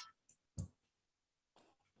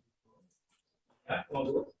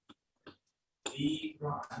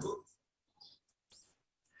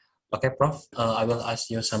 Okay, Prof. I will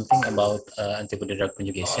ask you something about antibody drug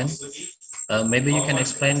conjugation. Maybe you can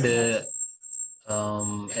explain the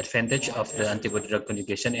advantage of the antibody drug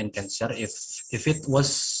conjugation in cancer if it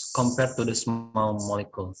was compared to the small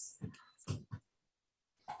molecule.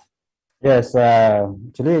 Yes,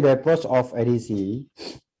 actually the approach of ADC,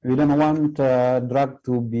 we don't want drug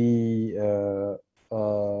to be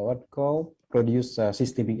produce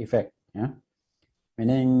systemic effect. Yeah,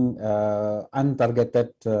 meaning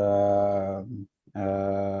untargeted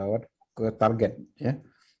target. Yeah.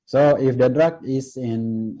 So if the drug is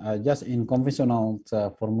in just in conventional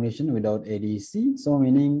formulation without ADC, so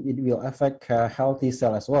meaning it will affect healthy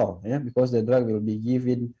cell as well. Yeah, because the drug will be give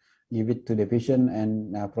it to the patient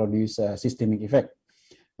and produce a systemic effect.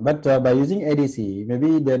 But by using ADC,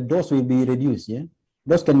 maybe the dose will be reduced. Yeah,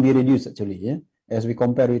 dose can be reduced actually. Yeah, as we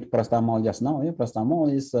compare with paracetamol just now. Yeah, paracetamol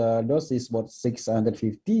is dose is about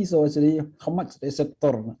 650. So actually, how much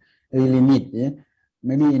receptor really need? Yeah,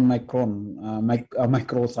 maybe in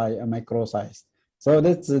micro size. So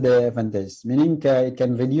that's the advantage. Meaning it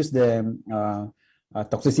can reduce the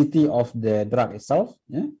toxicity of the drug itself.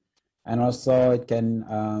 Yeah, and also it can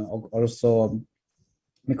also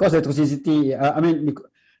because the toxicity.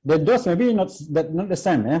 The dose maybe not the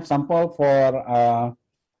same. Yeah? Sample for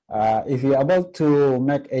if you're able to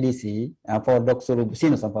make ADC for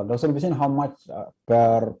doxorubicin, example, doxorubicin how much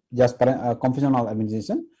per conventional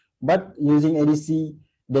administration, but using ADC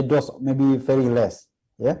the dose may be very less.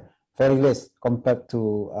 Yeah, very less compared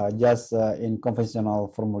to just in conventional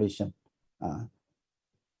formulation.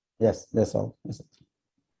 Yes, that's all. Yes.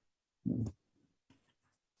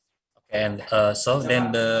 And so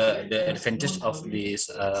then the advantage of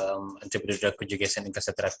this antibody drug conjugation in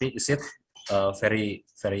cancer therapy, is it very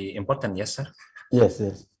important? Yes, sir. Yes.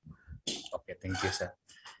 Okay, thank you, sir.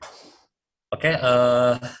 Okay,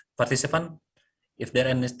 participant, if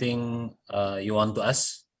there anything you want to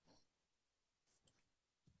ask,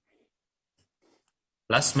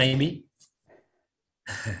 last maybe.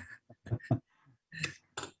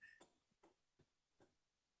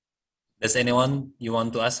 Does anyone you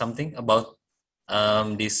want to ask something about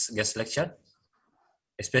this guest lecture,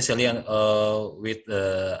 especially with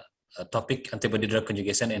the topic antibody drug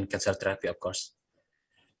conjugation and cancer therapy, of course?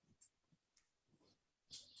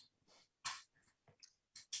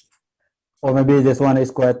 Or maybe this one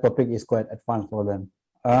is topic is quite advanced for them.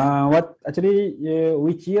 What actually?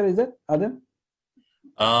 Which year is it, Adam?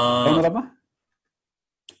 Tahun berapa?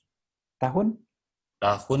 Tahun?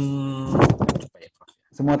 Tahun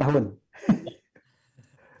Semua tahun.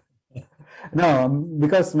 No,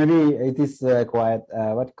 because maybe it is quite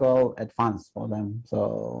advanced for them.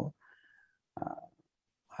 So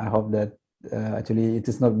I hope that actually it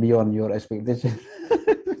is not beyond your expectation.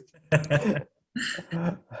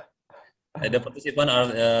 The participants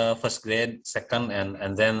are first grade, second,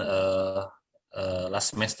 and then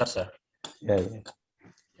last semester, sir. Yeah.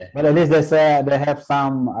 But at least they have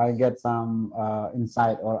some get some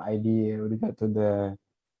insight or idea with regard to the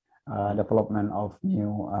development of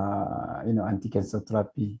new anti-cancer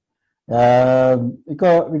therapy.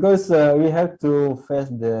 Because we have to face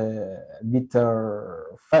the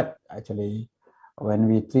bitter fact actually when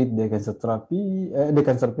we treat the cancer therapy, the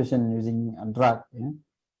cancer patient using a drug. Yeah?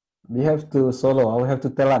 We have to we have to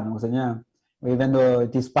telan, maksudnya even though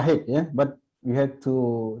it is pahit, yeah, but we have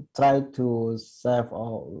to try to save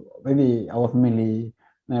maybe our family,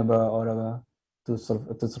 neighbor, or whatever to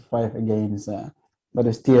survive against. But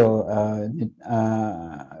we still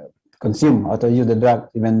consume or to use the drug,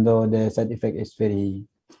 even though the side effect is very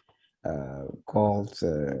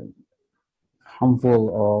harmful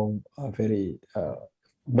or very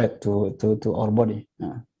bad to our body.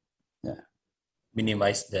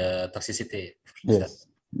 Minimize the toxicity. Yes.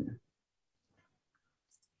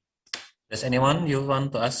 Does anyone you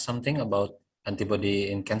want to ask something about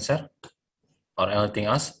antibody in cancer or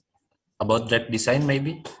anything else about drug design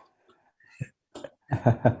maybe?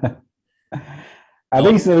 I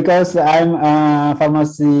think so because I'm a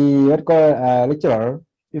pharmacy lecturer.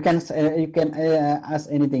 You can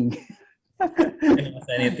ask anything.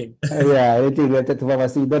 Anything. Yeah, anything related to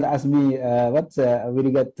pharmacy. Don't ask me what's with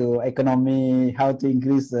regard to economy, how to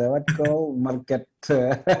increase market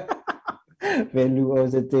value of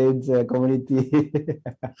certain community.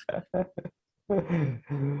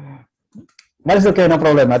 But it's okay, no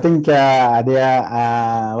problem. I think they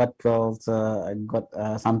got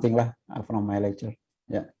something lah from my lecture.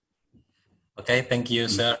 Yeah. Okay, thank you,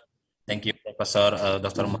 sir. Thank you, Professor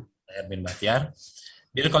Dr. Hermin Bahtiar.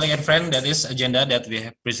 Dear colleague and friend, that is agenda that we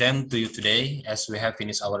have present to you today as we have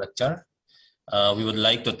finished our lecture. We would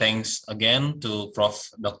like to thanks again to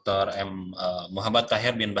Prof. Dr. M. Muhammad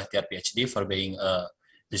Tahir bin Bahtiar, PhD, for being a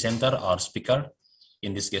presenter or speaker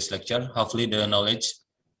in this guest lecture. Hopefully the knowledge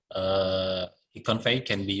he convey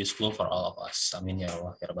can be useful for all of us. Amin ya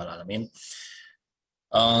Allah ya Rabbal Alamin.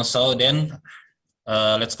 So then,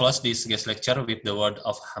 let's close this guest lecture with the word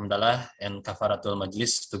of Hamdalah and Kafaratul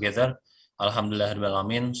Majlis together.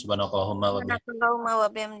 Alhamdulillahirrahmanirrahim. Subhanakallahumma wa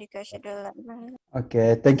bihamdika.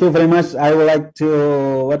 Okay, thank you very much. I would like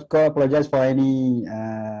to apologize for any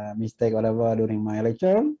mistake or whatever during my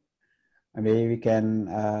lecture. Maybe we can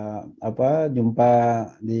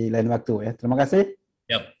jumpa di lain waktu ya. Terima kasih.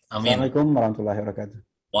 Yep. Amin. Assalamualaikum warahmatullahi wabarakatuh.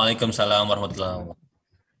 Waalaikumsalam warahmatullahi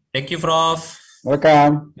wabarakatuh. Thank you, Prof.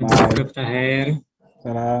 Welcome. Bye.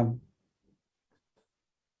 Salam.